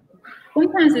still...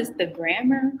 Sometimes it's the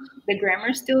grammar. The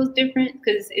grammar still is different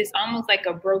because it's almost like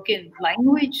a broken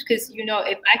language. Because,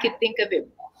 if I could think of it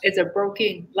as a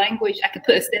broken language, I could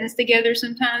put a sentence together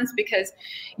sometimes because,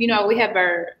 we have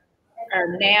our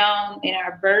noun and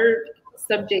our verb,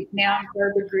 subject, noun,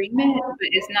 verb agreement, but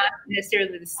it's not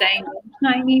necessarily the same in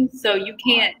Chinese. So you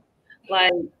can't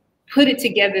like put it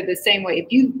together the same way.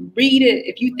 If you read it,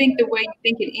 if you think the way you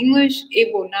think in English,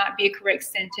 it will not be a correct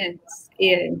sentence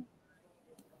in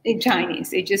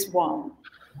Chinese. It just won't.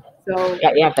 So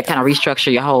you have to kind of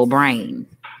restructure your whole brain.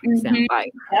 Sounds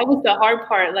like that was the hard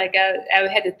part. Like I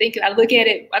had to think. I look at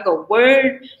it. I go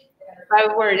word by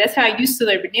word. That's how I used to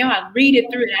learn. But now I read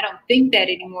it through, and I don't think that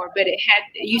anymore. But it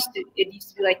used to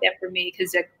be like that for me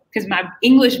because my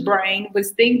English brain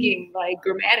was thinking like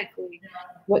grammatically,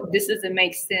 this doesn't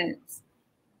make sense.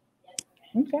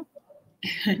 Okay.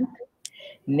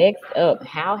 Next up,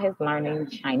 how has learning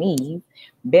Chinese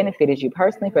benefited you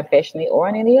personally, professionally, or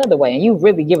in any other way? And you've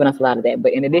really given us a lot of that.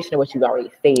 But in addition to what you've already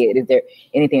said, is there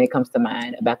anything that comes to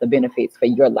mind about the benefits for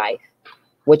your life?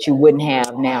 What you wouldn't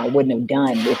have now, wouldn't have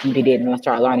done if you didn't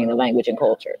start learning the language and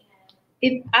culture?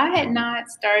 If I had not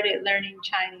started learning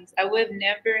Chinese, I would have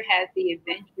never had the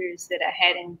adventures that I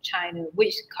had in China,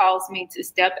 which caused me to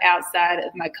step outside of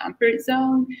my comfort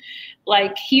zone.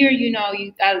 Like here, you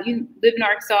live in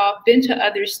Arkansas, been to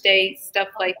other states, stuff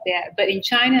like that. But in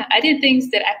China, I did things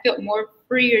that I felt more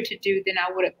freer to do than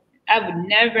I would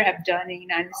never have done in the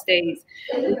United States.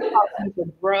 It caused me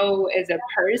to grow as a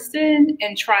person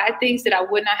and try things that I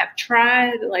would not have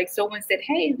tried. Like someone said,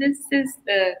 hey, this is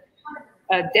a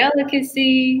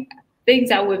delicacy,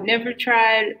 things I would have never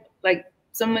tried. Like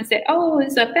someone said, oh,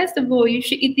 it's a festival, you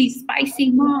should eat these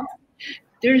spicy mock.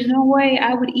 There's no way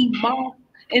I would eat mock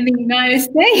in the United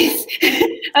States.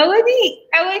 I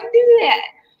wouldn't do that.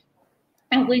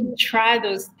 I wouldn't try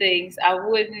those things. I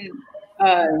wouldn't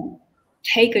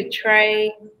take a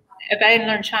train. If I didn't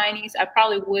learn Chinese, I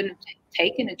probably wouldn't have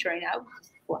taken a train. I would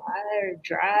just fly or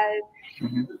drive.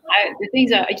 Mm-hmm. The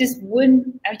things I just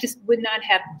would not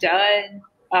have done.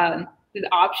 The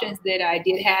options that I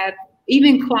did have,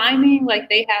 even climbing, like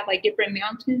they have like different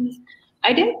mountains.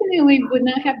 I definitely would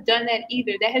not have done that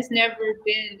either. That has never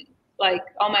been like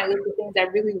on my list of things I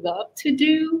really love to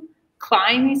do.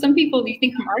 Climbing. Some people, you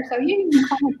think from our side, you can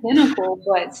climb a pinnacle,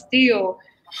 but still,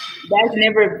 that's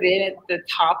never been at the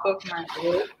top of my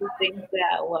list of things that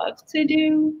I love to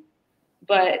do.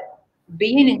 But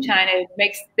being in China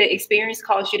makes the experience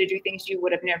cause you to do things you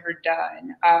would have never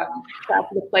done. Travel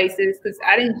to places, because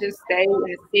I didn't just stay in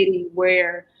a city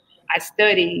where I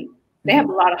studied. They have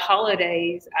a lot of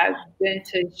holidays. I've been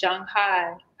to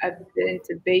Shanghai. I've been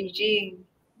to Beijing.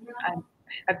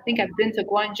 I think I've been to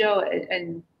Guangzhou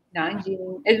and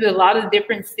Nanjing. It's been a lot of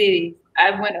different cities.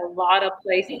 I went a lot of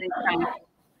places in China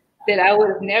that I would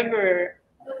have never.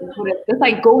 It's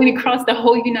like going across the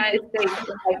whole United States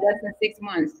in like less than 6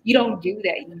 months. You don't do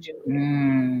that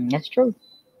usually. That's true.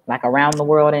 Like around the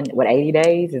world in 80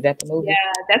 days? Is that the movie? Yeah,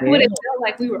 that's what it felt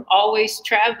like. We were always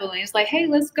traveling. It's like, hey,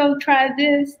 let's go try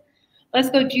this. Let's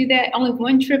go do that. Only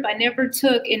one trip I never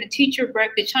took, and the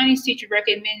Chinese teacher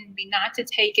recommended me not to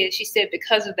take it. She said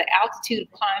because of the altitude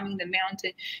of climbing the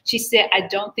mountain, she said, I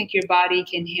don't think your body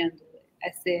can handle it.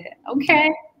 I said,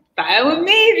 okay. Fine with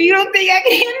me. If you don't think I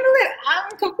can handle it, I'm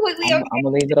completely okay. I'm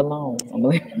gonna leave it alone.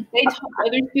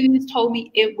 Other students told me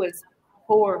it was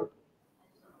horrible.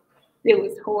 It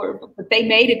was horrible, but they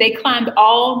made it. They climbed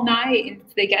all night and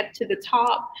they got to the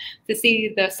top to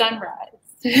see the sunrise.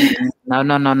 No.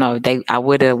 I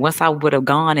would have once I would have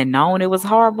gone and known it was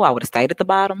horrible. I would have stayed at the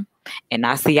bottom and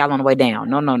I see y'all on the way down.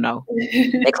 No.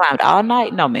 They climbed all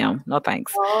night. No, ma'am. No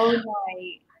thanks. All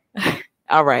night.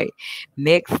 All right.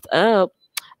 Next up.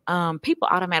 People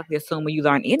automatically assume when you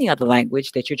learn any other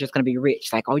language that you're just going to be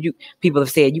rich. Like, people have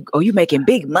said, you making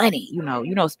big money. You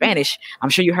know, Spanish. I'm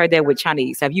sure you heard that with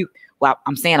Chinese. Have you? Well,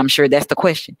 I'm sure that's the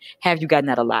question. Have you gotten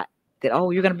that a lot? That,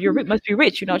 you're going to be must be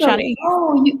rich. Chinese.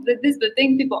 This is the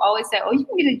thing people always say. Oh, you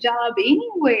can get a job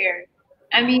anywhere.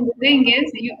 I mean, the thing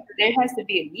is, there has to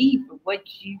be a need for what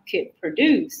you can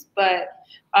produce. But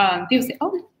people say,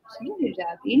 oh, you can get a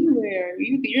job anywhere.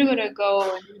 You're going to go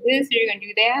and do this, or you're going to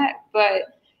do that.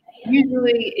 But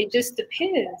usually it just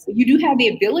depends. You do have the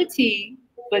ability,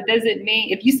 but doesn't mean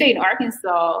if you stay in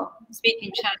Arkansas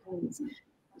speaking Chinese,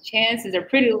 chances are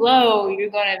pretty low you're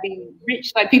going to be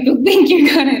rich like people think you're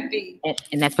going to be.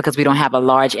 And that's because we don't have a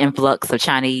large influx of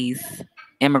Chinese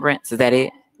immigrants. Is that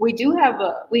it? We have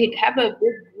a big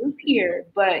group here,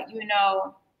 but you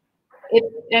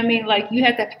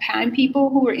have to find people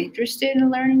who are interested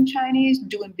in learning Chinese,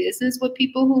 doing business with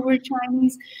people who are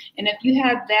Chinese. And if you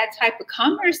have that type of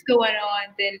commerce going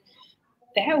on, then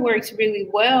that works really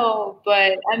well.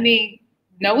 But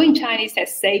knowing Chinese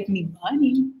has saved me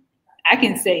money. I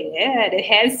can say that. It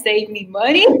has saved me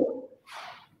money.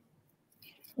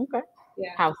 Okay.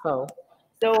 Yeah. How so?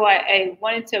 So I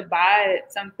wanted to buy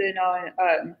something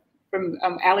from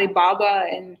Alibaba,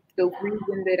 and the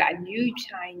reason that I knew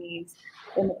Chinese,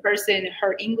 and the person,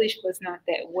 her English was not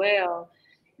that well,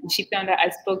 and she found out I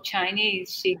spoke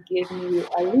Chinese, she gave me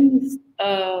at least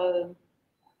about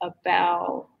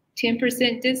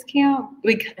 10% discount.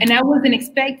 And I wasn't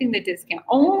expecting the discount,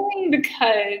 only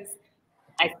because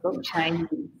I spoke Chinese.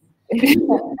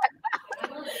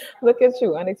 Look at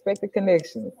you, unexpected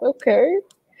connections. Okay.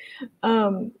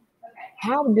 And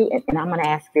I'm going to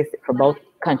ask this for both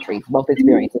countries, both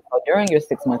experiences. So during your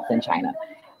 6 months in China,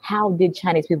 how did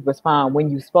Chinese people respond when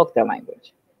you spoke their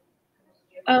language?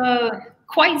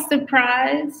 Quite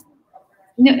surprised.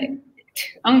 No,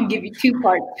 I'm gonna give you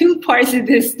two parts of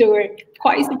this story.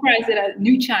 Quite surprised that I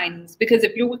knew Chinese, because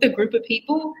if you're with a group of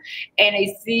people and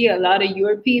they see a lot of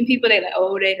European people, they're like,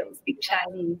 oh, they don't speak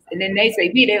Chinese, and then they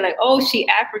say me, they're like, oh, she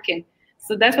African.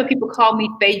 So that's why people call me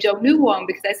Feijo Nuwang,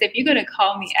 because I said if you're gonna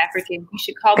call me African, you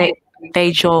should call me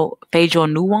Feijo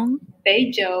Nuwang.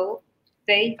 Feijo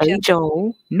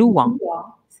Nuwang.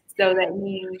 So that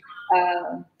means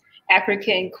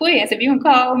African queen. So if you're gonna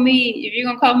call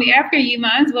me African, you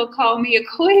might as well call me a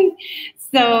queen.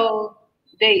 So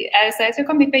as I said,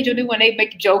 call me Feijo when they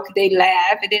make a joke, they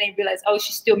laugh, and then they realize, oh,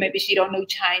 maybe she don't know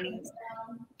Chinese.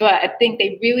 But I think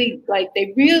they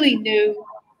really knew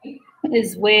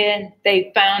is when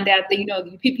they found out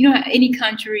that people, any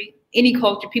country, any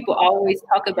culture, people always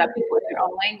talk about people in their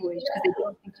own language because they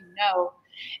don't think you know.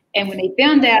 And when they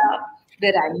found out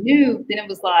that I knew, then it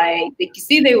was like, you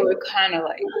see, they were kind of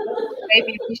like,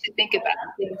 maybe we should think about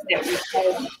the things that we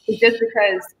say. Just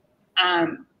because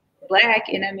I'm Black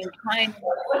and I'm in China,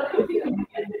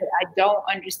 I don't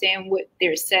understand what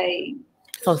they're saying.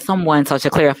 So to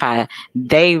clarify,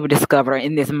 they discover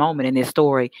in this moment, in this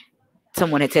story,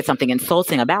 someone had said something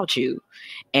insulting about you,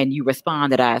 and you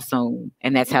responded, I assume,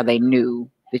 and that's how they knew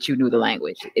that you knew the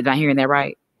language. Is I hearing that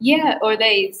right? Yeah, or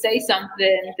they say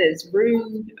something that's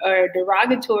rude or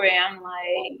derogatory. I'm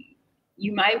like,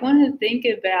 you might want to think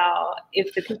about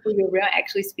if the people you're around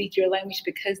actually speak your language,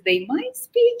 because they might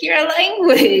speak your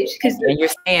language. And you're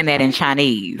saying that in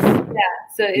Chinese. Yeah,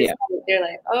 so it's like, they're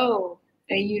like, oh,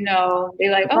 and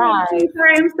they're like, oh,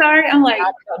 I'm sorry. I'm like,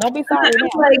 don't be sorry now.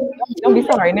 Like, don't be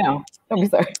sorry now. Don't be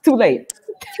sorry. Too late.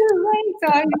 So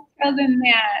I was telling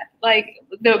that, like,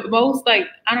 the most, like,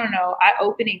 I don't know,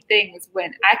 eye-opening thing was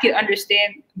when I could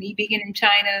understand me being in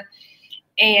China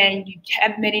and you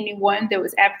haven't met anyone that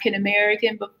was African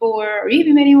American before, or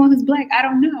even met anyone who's Black. I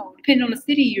don't know, depending on the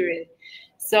city you're in.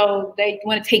 So they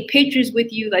want to take pictures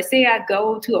with you. Like, say I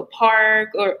go to a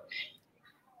park, or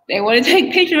they want to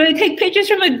take pictures. They take pictures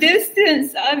from a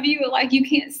distance of you, like you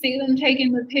can't see them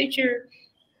taking the picture.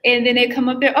 And then they come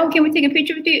up there, oh, can we take a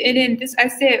picture with you? And then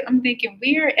I'm thinking,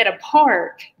 we're at a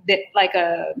park, that like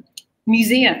a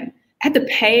museum. I have to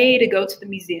pay to go to the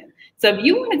museum. So if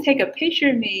you want to take a picture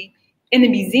of me in the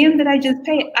museum that I just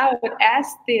paid, I would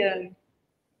ask them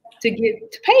to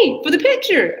pay for the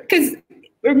picture. Because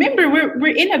remember,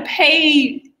 we're in a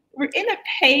paid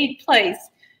place.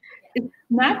 It's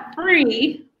not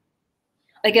free.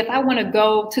 Like if I want to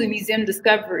go to the Museum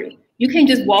Discovery, you can't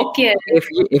just walk in.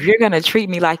 If you're gonna treat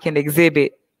me like an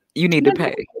exhibit, you need to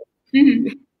pay. Mm-hmm.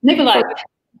 They were like,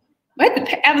 what the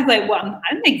pay? I was like, well, I'm not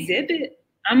an exhibit.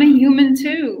 I'm a human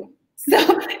too. So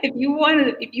if you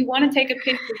want to take a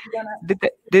picture, you're gonna.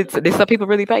 Did some people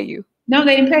really pay you? No,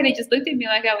 they didn't pay. They just looked at me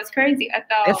like I was crazy. I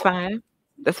thought that's fine.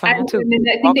 That's fine too. And then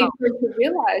I think they started to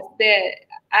realize that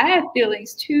I have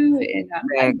feelings too, and I'm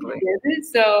exactly. It,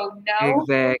 so no.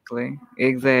 Exactly.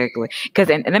 Because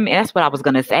and that's what I was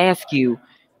gonna ask you.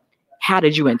 How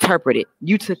did you interpret it?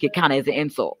 You took it kind of as an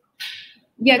insult.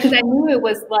 Yeah, because I knew it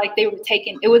was like they were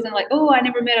taking. It wasn't like, oh, I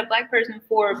never met a Black person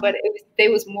before, but they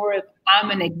was more of,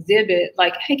 I'm an exhibit.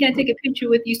 Like, hey, can I take a picture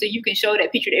with you so you can show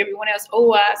that picture to everyone else?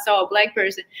 Oh, I saw a Black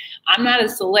person. I'm not a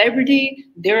celebrity.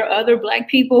 There are other Black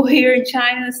people here in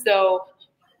China, so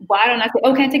why don't I say,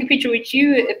 oh, can I take a picture with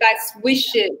you? If I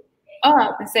switch it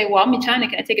up and say, well, I'm in China,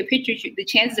 can I take a picture with you? The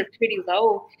chances are pretty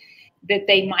low that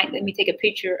they might let me take a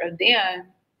picture of them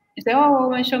and say, oh, I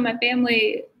want to show my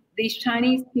family these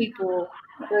Chinese people.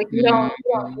 Like, you don't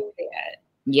do that.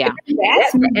 Yeah,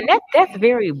 that's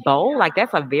very bold. Like,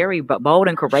 that's a very bold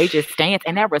and courageous stance,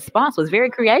 and that response was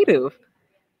very creative.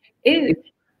 I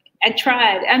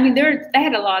tried. I mean, I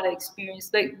had a lot of experience.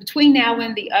 Like between now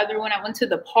and the other one, I went to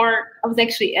the park. I was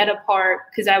actually at a park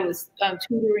because I was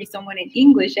tutoring someone in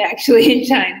English actually in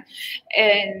China,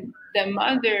 and the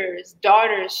mother's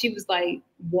daughter, she was like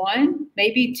 1,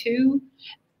 maybe 2.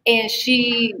 And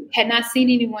she had not seen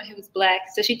anyone who was Black.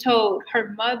 So she told her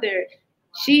mother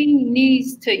she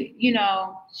needs to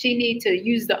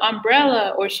use the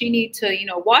umbrella, or she needs to,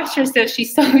 wash herself.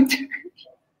 She's so dirty.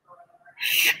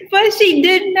 But she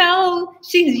didn't know.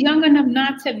 She's young enough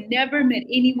not to have never met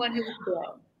anyone who was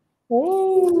Black.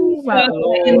 Oh, my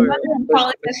Lord.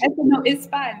 I said, no, it's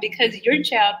fine, because your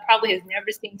child probably has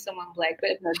never seen someone Black, but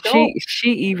an adult.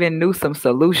 She even knew some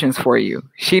solutions for you.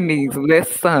 She needs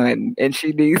less sun, and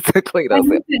she needs to clean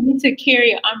herself. You need to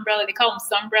carry an umbrella. They call them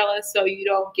sunbrellas, so you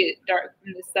don't get dark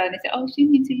from the sun. They say, oh, she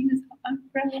needs to use an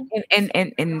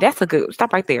umbrella. And that's a good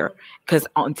stop right there, because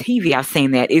on TV I've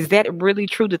seen that. Is that really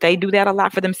true that they do that a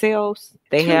lot for themselves?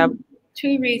 They have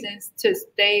 2 reasons: to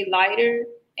stay lighter.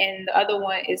 And the other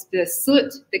one is the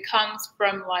soot that comes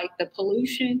from like the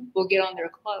pollution will get on their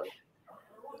clothes.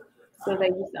 So they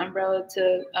use the umbrella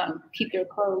to keep their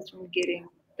clothes from getting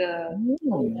the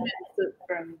soot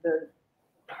from the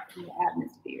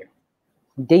atmosphere.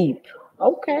 Deep.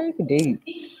 Okay, deep.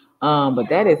 But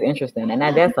that is interesting, and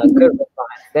that's a good response.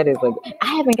 That is a.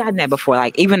 I haven't gotten that before.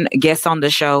 Like even guests on the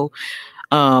show,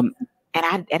 and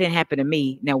that didn't happen to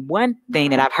me. Now, one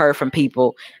thing that I've heard from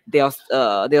people, they'll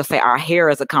say our hair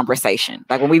is a conversation.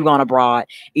 Like when we've gone abroad,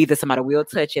 either somebody will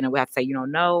touch it, and we have to say,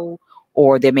 no,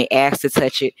 or they may ask to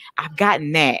touch it. I've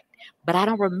gotten that, but I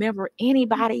don't remember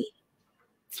anybody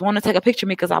want to take a picture of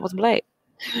me because I was black.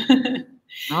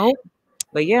 No.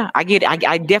 But yeah, I get it.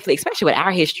 I definitely, especially with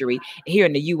our history here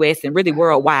in the U.S. and really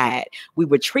worldwide, we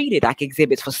were treated like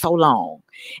exhibits for so long,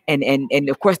 and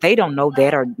of course they don't know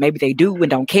that, or maybe they do and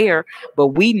don't care. But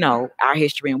we know our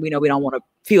history, and we know we don't want to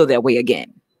feel that way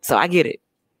again. So I get it.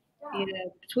 Yeah,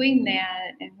 between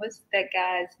that and what's that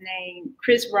guy's name,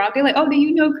 Chris Rock? They're like, oh, do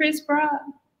you know Chris Rock?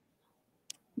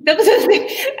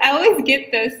 I always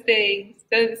get those things.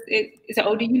 It's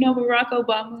oh, do you know Barack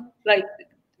Obama? Like,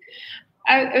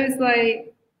 I was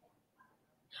like,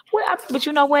 well, but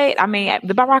you know what? I mean,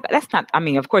 the Barack, that's not, I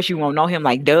mean, of course you won't know him,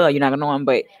 like, duh, you're not gonna know him,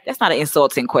 but that's not an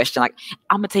insulting question. Like,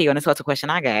 I'm gonna tell you an insulting question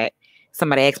I got.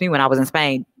 Somebody asked me when I was in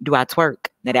Spain, do I twerk?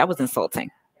 Now that was insulting.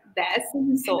 That's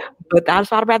an insult. But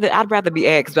I'd rather be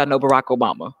asked do I know Barack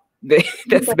Obama.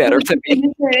 That's better to me.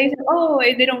 They say, oh,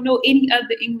 they don't know any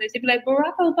other English. They'd be like,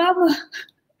 Barack Obama.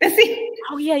 That's it.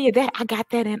 Oh yeah, that I got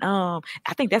that in I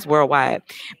think that's worldwide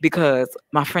because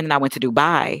my friend and I went to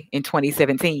Dubai in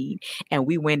 2017 and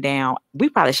we went down. We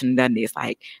probably shouldn't have done this.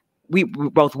 Like we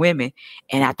both women,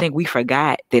 and I think we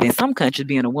forgot that in some countries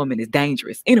being a woman is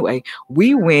dangerous. Anyway,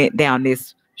 we went down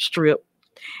this strip,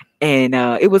 and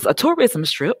it was a tourism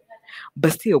strip,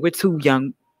 but still we're two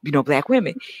young, black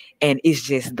women, and it's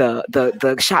just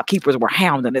the shopkeepers were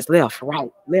hounding us left,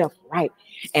 right,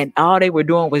 and all they were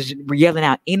doing was yelling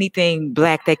out anything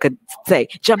black they could say.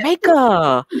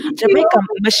 Jamaica,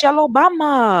 Michelle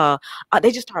Obama.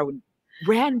 They just started with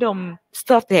random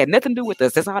stuff that had nothing to do with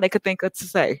us. That's all they could think of to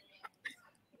say.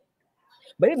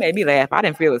 But it made me laugh. I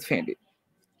didn't feel offended.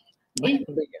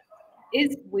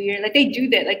 It's weird. Like they do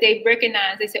that. Like they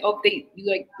recognize. They say, "Oh, you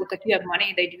like look like you have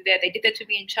money." They do that. They did that to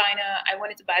me in China. I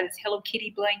wanted to buy this Hello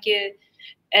Kitty blanket,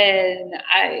 and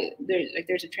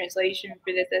there's a translation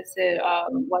for this that said,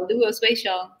 "Walu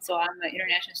special." So I'm an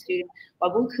international student.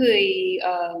 Wabukui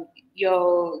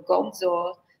yo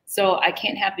gongzo. So I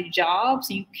can't have a job.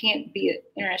 So you can't be an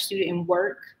international student and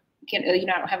work. I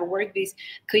don't have a work visa.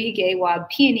 Could you get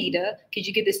pianita? Could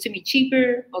you get this to me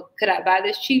cheaper, or could I buy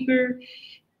this cheaper?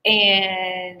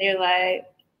 And they're like,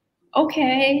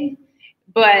 okay.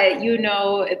 But,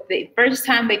 if the first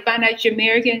time they find out you're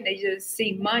American, they just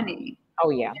see money. Oh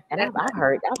yeah, and I've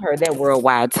heard that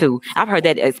worldwide too. I've heard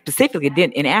that specifically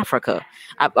in Africa.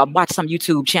 I watched some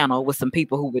YouTube channel with some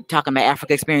people who were talking about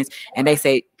Africa experience, and they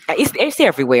say it's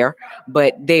everywhere.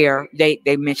 But they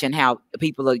mention how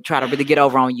people are trying to really get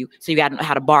over on you. So you got to know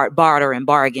how to barter and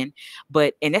bargain.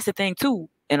 And that's the thing too.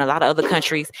 In a lot of other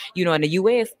countries, in the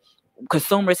U.S.,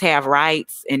 consumers have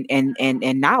rights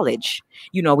and knowledge.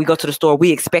 We go to the store,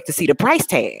 we expect to see the price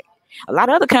tag. A lot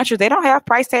of other countries, they don't have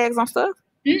price tags on stuff.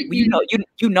 Mm-hmm.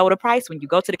 You know the price when you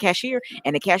go to the cashier,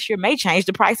 and the cashier may change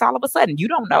the price all of a sudden. You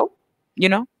don't know.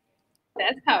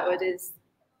 That's how it is.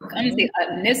 I'm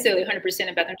not necessarily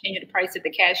 100% about them changing the price at the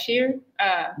cashier,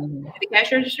 at the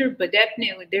cash register, but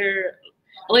definitely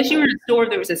unless you're in a store,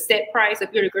 there was a set price.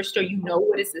 If you're at a grocery store, you know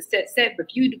what is the set. But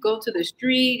if you go to the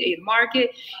street, a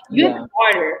market, you have to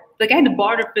barter. Like I had to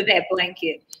barter for that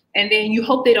blanket. And then you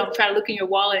hope they don't try to look in your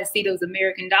wallet and see those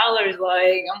American dollars.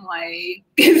 Like, I'm like,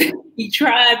 you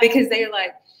try because they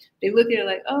look at it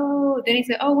like, oh, then they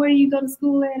say, oh, where do you go to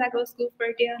school at? I go to school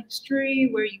further down the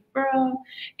street. Where are you from?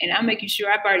 And I'm making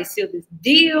sure I've already sealed this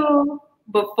deal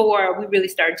before we really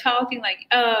start talking. Like,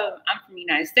 I'm from the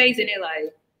United States. And they're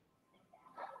like,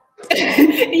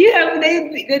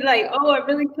 they're like, oh, I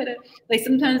really could have. Like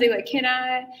sometimes they're like, can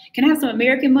I have some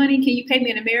American money? Can you pay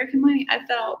me in American money? I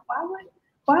thought,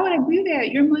 why would I do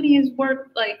that? Your money is worth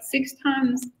like 6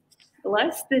 times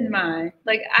less than mine.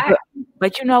 Like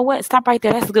But you know what? Stop right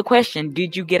there. That's a good question.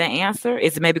 Did you get an answer?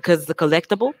 Is it maybe because it's a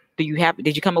collectible? Did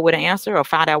you come up with an answer or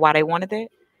find out why they wanted that?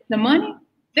 The money?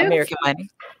 American money.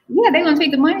 Yeah, they're gonna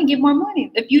take the money and give more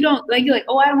money. If you don't you're like,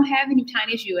 oh, I don't have any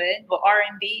Chinese yuan or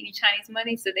RMB, any Chinese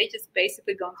money, so they just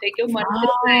basically gonna take your money.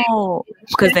 Oh,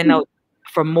 because they know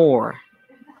for more.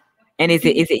 And is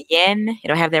it yen? You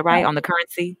don't have that right on the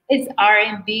currency? It's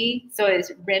RMB, so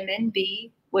it's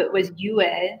renminbi. What was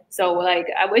yuan? So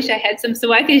I wish I had some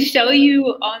so I can show you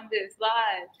on this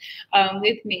live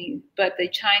with me. But the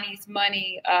Chinese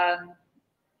money,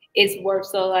 it's worth,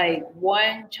 so like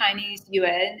one Chinese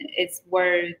yuan, it's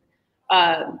worth,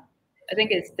 I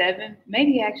think it's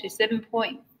maybe actually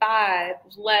 7.5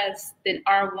 less than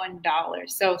our $1.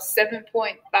 So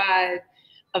 7.5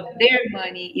 of their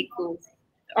money equals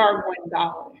our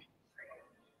 $1.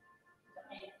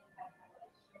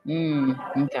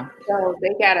 Okay. So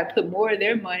they gotta put more of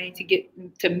their money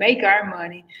to make our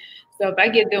money. So if I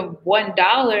give them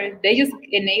 $1, and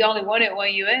they only wanted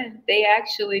 1 yuan, they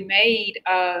actually made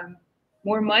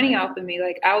more money off of me.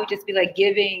 Like I would just be like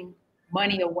giving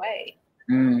money away.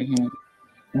 Hmm.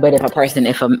 But if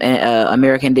an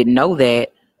American didn't know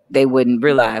that, they wouldn't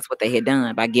realize what they had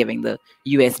done by giving the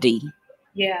USD.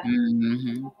 Yeah.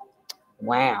 Hmm.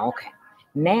 Wow. Okay.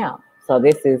 Now, so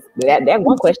this is that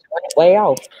one question went way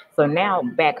off. So now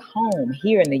back home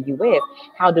here in the U.S.,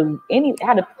 how do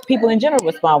people in general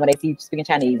respond when they see you speaking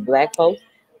Chinese? Black folks,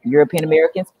 European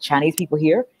Americans, Chinese people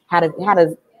here. How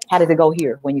does it go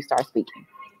here when you start speaking?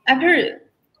 I've heard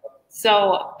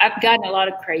so I've gotten a lot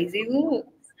of crazy looks.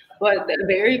 But the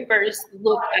very first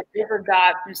look I ever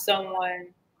got from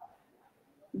someone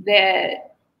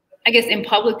that I guess in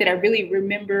public that I really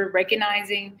remember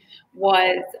recognizing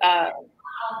was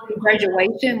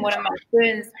graduation. One of my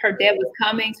friends, her dad was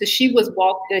coming, so she was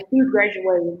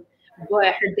graduating, but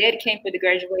her dad came for the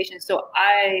graduation. So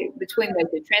I, between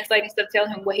like the translating stuff,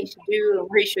 telling him what he should do and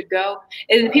where he should go,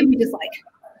 and then people just like,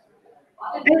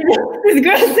 this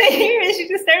girl sat here and she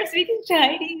just started speaking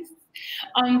Chinese.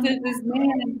 To this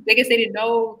man, I guess they didn't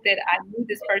know that I knew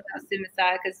this person I was sitting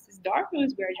beside because his daughter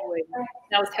was graduating,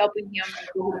 and I was helping him so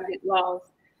he didn't get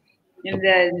lost. And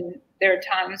then there are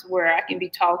times where I can be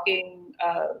talking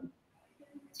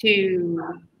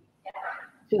to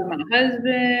my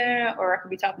husband, or I could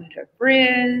be talking to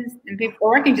friends and people,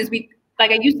 or I can just be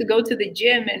like I used to go to the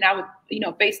gym and I would,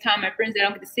 FaceTime my friends that I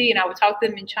don't get to see, and I would talk to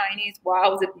them in Chinese while I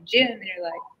was at the gym, and they're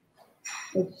like,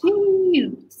 "Is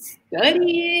she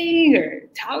studying or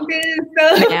talking?" So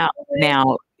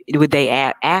Now, would they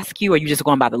ask you, or you just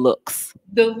going by the looks?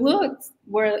 the looks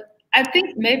were, I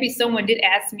think maybe someone did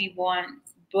ask me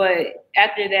once, but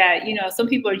after that, some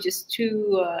people are just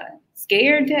too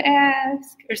scared to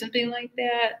ask or something like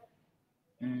that.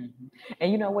 Hmm.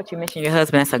 And you know what? You mentioned your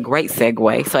husband. That's a great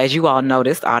segue. So, as you all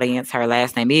noticed, audience, her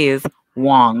last name is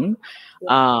Wang.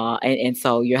 And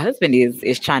so your husband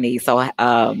is Chinese. So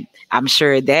I'm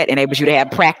sure that enables you to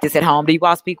have practice at home. Do you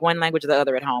all speak one language or the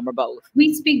other at home, or both?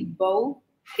 We speak both.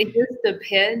 It just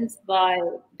depends,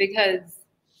 because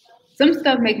some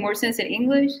stuff make more sense in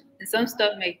English and some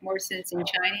stuff make more sense in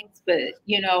Chinese. But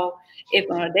if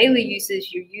on a daily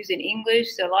usage you're using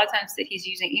English, so a lot of times that he's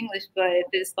using English. But if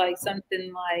it's like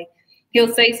something like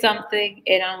he'll say something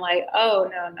and I'm like, oh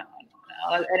no,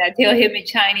 and I tell him in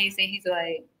Chinese and he's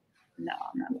like, no,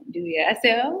 I'm not gonna do that. I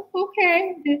said, oh,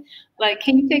 okay. Like,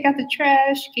 can you take out the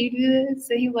trash? Can you do this?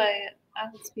 And he's like, I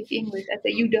don't speak English. I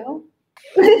said, you don't?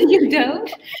 You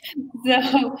don't?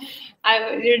 So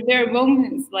there are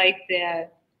moments like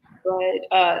that.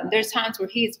 But there's times where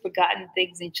he's forgotten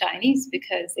things in Chinese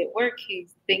because at work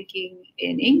he's thinking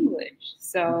in English.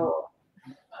 So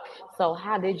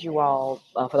how did you all,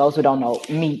 for those who don't know,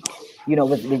 meet?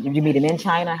 Did you meet him in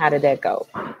China? How did that go?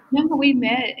 no, we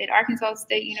met at Arkansas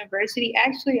State University.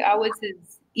 Actually, I was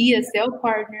his ESL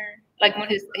partner, like one of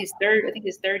his third, I think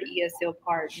his third ESL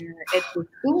partner at the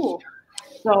school.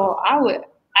 So I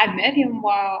met him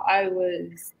while I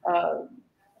was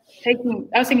taking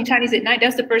Chinese at night.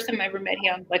 That's the first time I ever met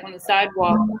him, like on the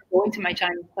sidewalk, going to my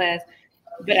Chinese class.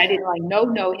 But I didn't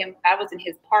know him. I was in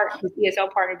his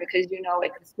ESL partner because at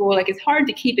the school, like it's hard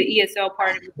to keep an ESL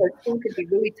partner because school could be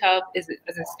really tough as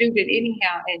a student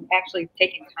anyhow, and actually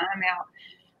taking time out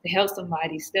to help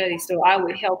somebody study. So I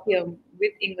would help him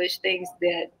with English things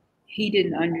that he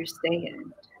didn't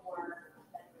understand.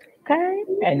 Okay.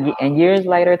 And years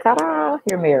later, ta-da,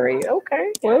 you're married.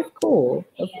 Okay. Well, that's cool.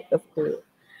 That's cool.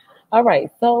 All right.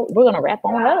 So we're gonna wrap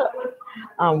on up.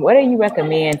 What do you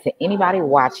recommend to anybody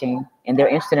watching and they're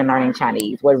interested in learning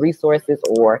Chinese? What resources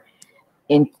or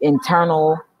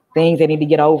internal things they need to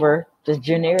get over? Just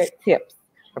generic tips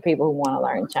for people who want to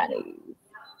learn Chinese.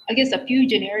 I guess a few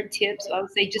generic tips. I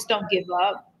would say just don't give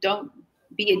up. Don't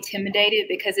be intimidated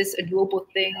because it's a doable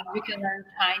thing. You can learn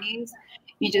Chinese.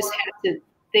 You just have to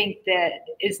think that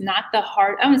it's not the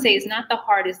hard. I would say it's not the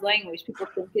hardest language. People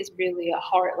think it's really a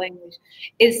hard language.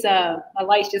 It's my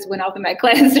lights just went off in my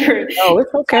classroom. Oh,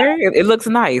 it's okay. It looks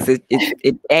nice.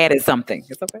 It added something.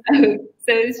 It's okay.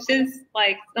 So it's just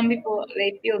like some people,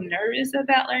 they feel nervous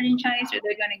about learning Chinese or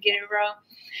they're going to get it wrong.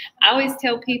 I always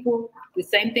tell people the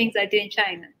same things I did in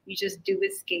China. You just do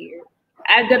it scared.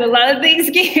 I've done a lot of things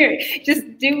scared. Just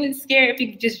do it scared. If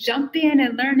you just jump in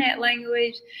and learn that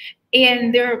language,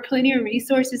 and there are plenty of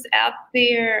resources out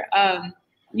there.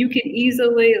 You can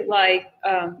easily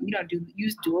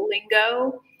use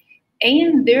Duolingo,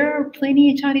 and there are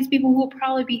plenty of Chinese people who will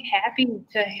probably be happy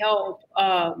to help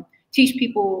teach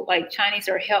people like Chinese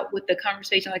or help with the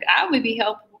conversation. Like I would be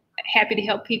happy to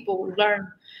help people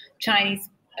learn Chinese,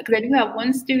 because I do have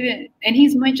one student and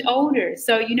he's much older.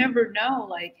 So you never know,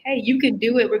 like, hey, you can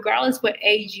do it regardless what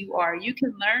age you are. You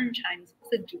can learn Chinese.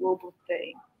 It's a doable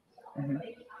thing. Mm-hmm.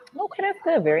 Okay, that's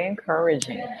good. Very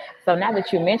encouraging. So now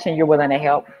that you mentioned you're willing to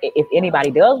help, if anybody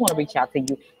does want to reach out to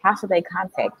you, how should they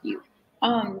contact you?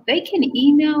 They can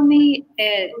email me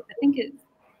at, I think it's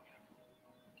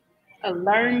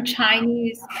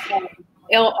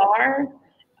learnchineselr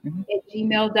at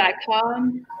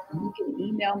gmail.com. You can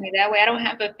email me that way. I don't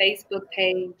have a Facebook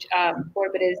page for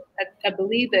it, but I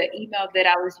believe the email that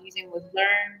I was using was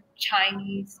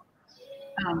learnchineselr.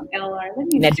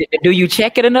 Now, do you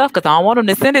check it enough? Because I don't want them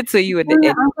to send it to you and you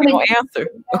don't answer.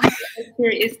 Okay.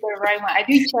 It's the right one. I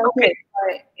do check it,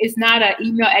 but it's not an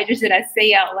email address that I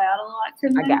say out loud a lot to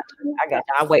me. I got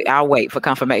you. I'll wait for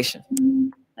confirmation.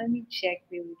 Let me check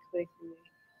really quickly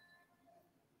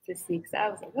to see, because I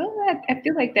was like, oh, I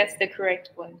feel like that's the correct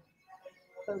one.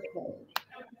 Okay.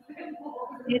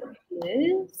 It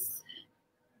is.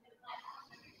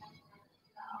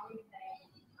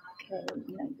 Okay.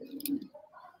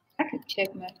 I could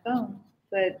check my phone,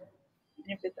 but I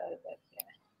never thought about that.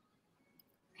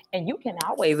 And you can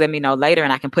always let me know later,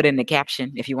 and I can put it in the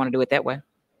caption if you want to do it that way.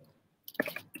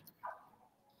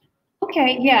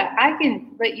 Okay, yeah, I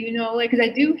can let you know, because I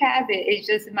do have it. It's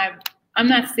just I'm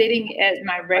not sitting at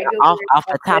my regular. Off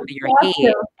the top of your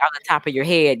head, off the top of your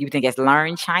head, you think it's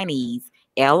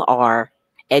learnchineselr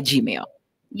at Gmail.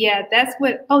 Yeah, that's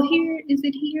what. Oh, here is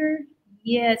it here?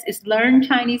 Yes, it's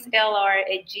learnchineselr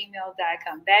at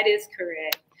gmail.com. That is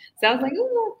correct. So I was like,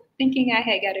 oh, thinking I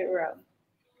had got it wrong.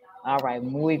 All right,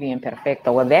 muy bien,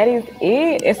 perfecto. Well, that is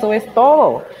it. Eso es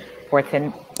todo for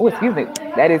tonight. Oh, excuse me.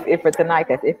 That is it for tonight.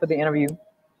 That's it for the interview.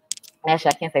 Ashley,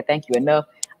 I can't say thank you enough.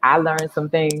 I learned some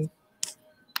things,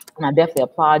 and I definitely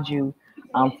applaud you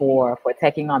for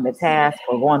taking on the task,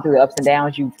 for going through the ups and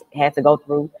downs you had to go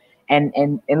through. And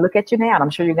look at you now. I'm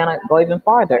sure you're gonna go even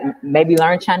farther. Maybe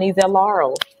learn Chinese LR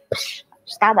or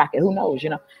skyrocket. Who knows?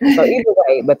 So either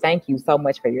way. But thank you so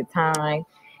much for your time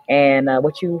and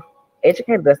what you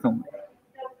educated us on.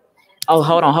 Oh,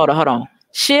 hold on.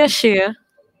 Share.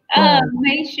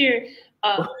 Make sure.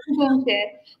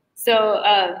 So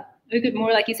we could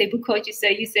more like you say bukochi. So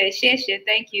you said share.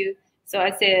 Thank you. So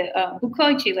I said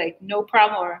bukochi, like no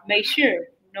problem, or make sure,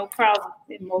 no problem.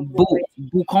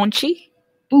 Bukonchi.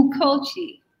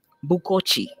 Bukochi.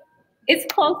 It's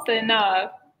close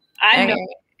enough. I know.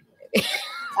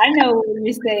 I know what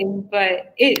you're saying,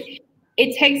 but it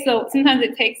takes sometimes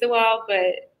it takes a while,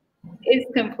 but it's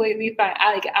completely fine.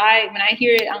 When I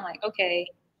hear it, I'm like, okay,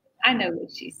 I know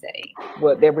what she's saying.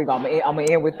 Well, there we go. I'm gonna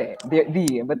end with that. The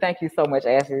end. But thank you so much,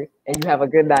 Ashley, and you have a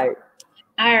good night.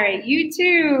 All right, you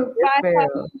too. Yes, bye.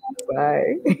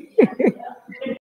 Bye.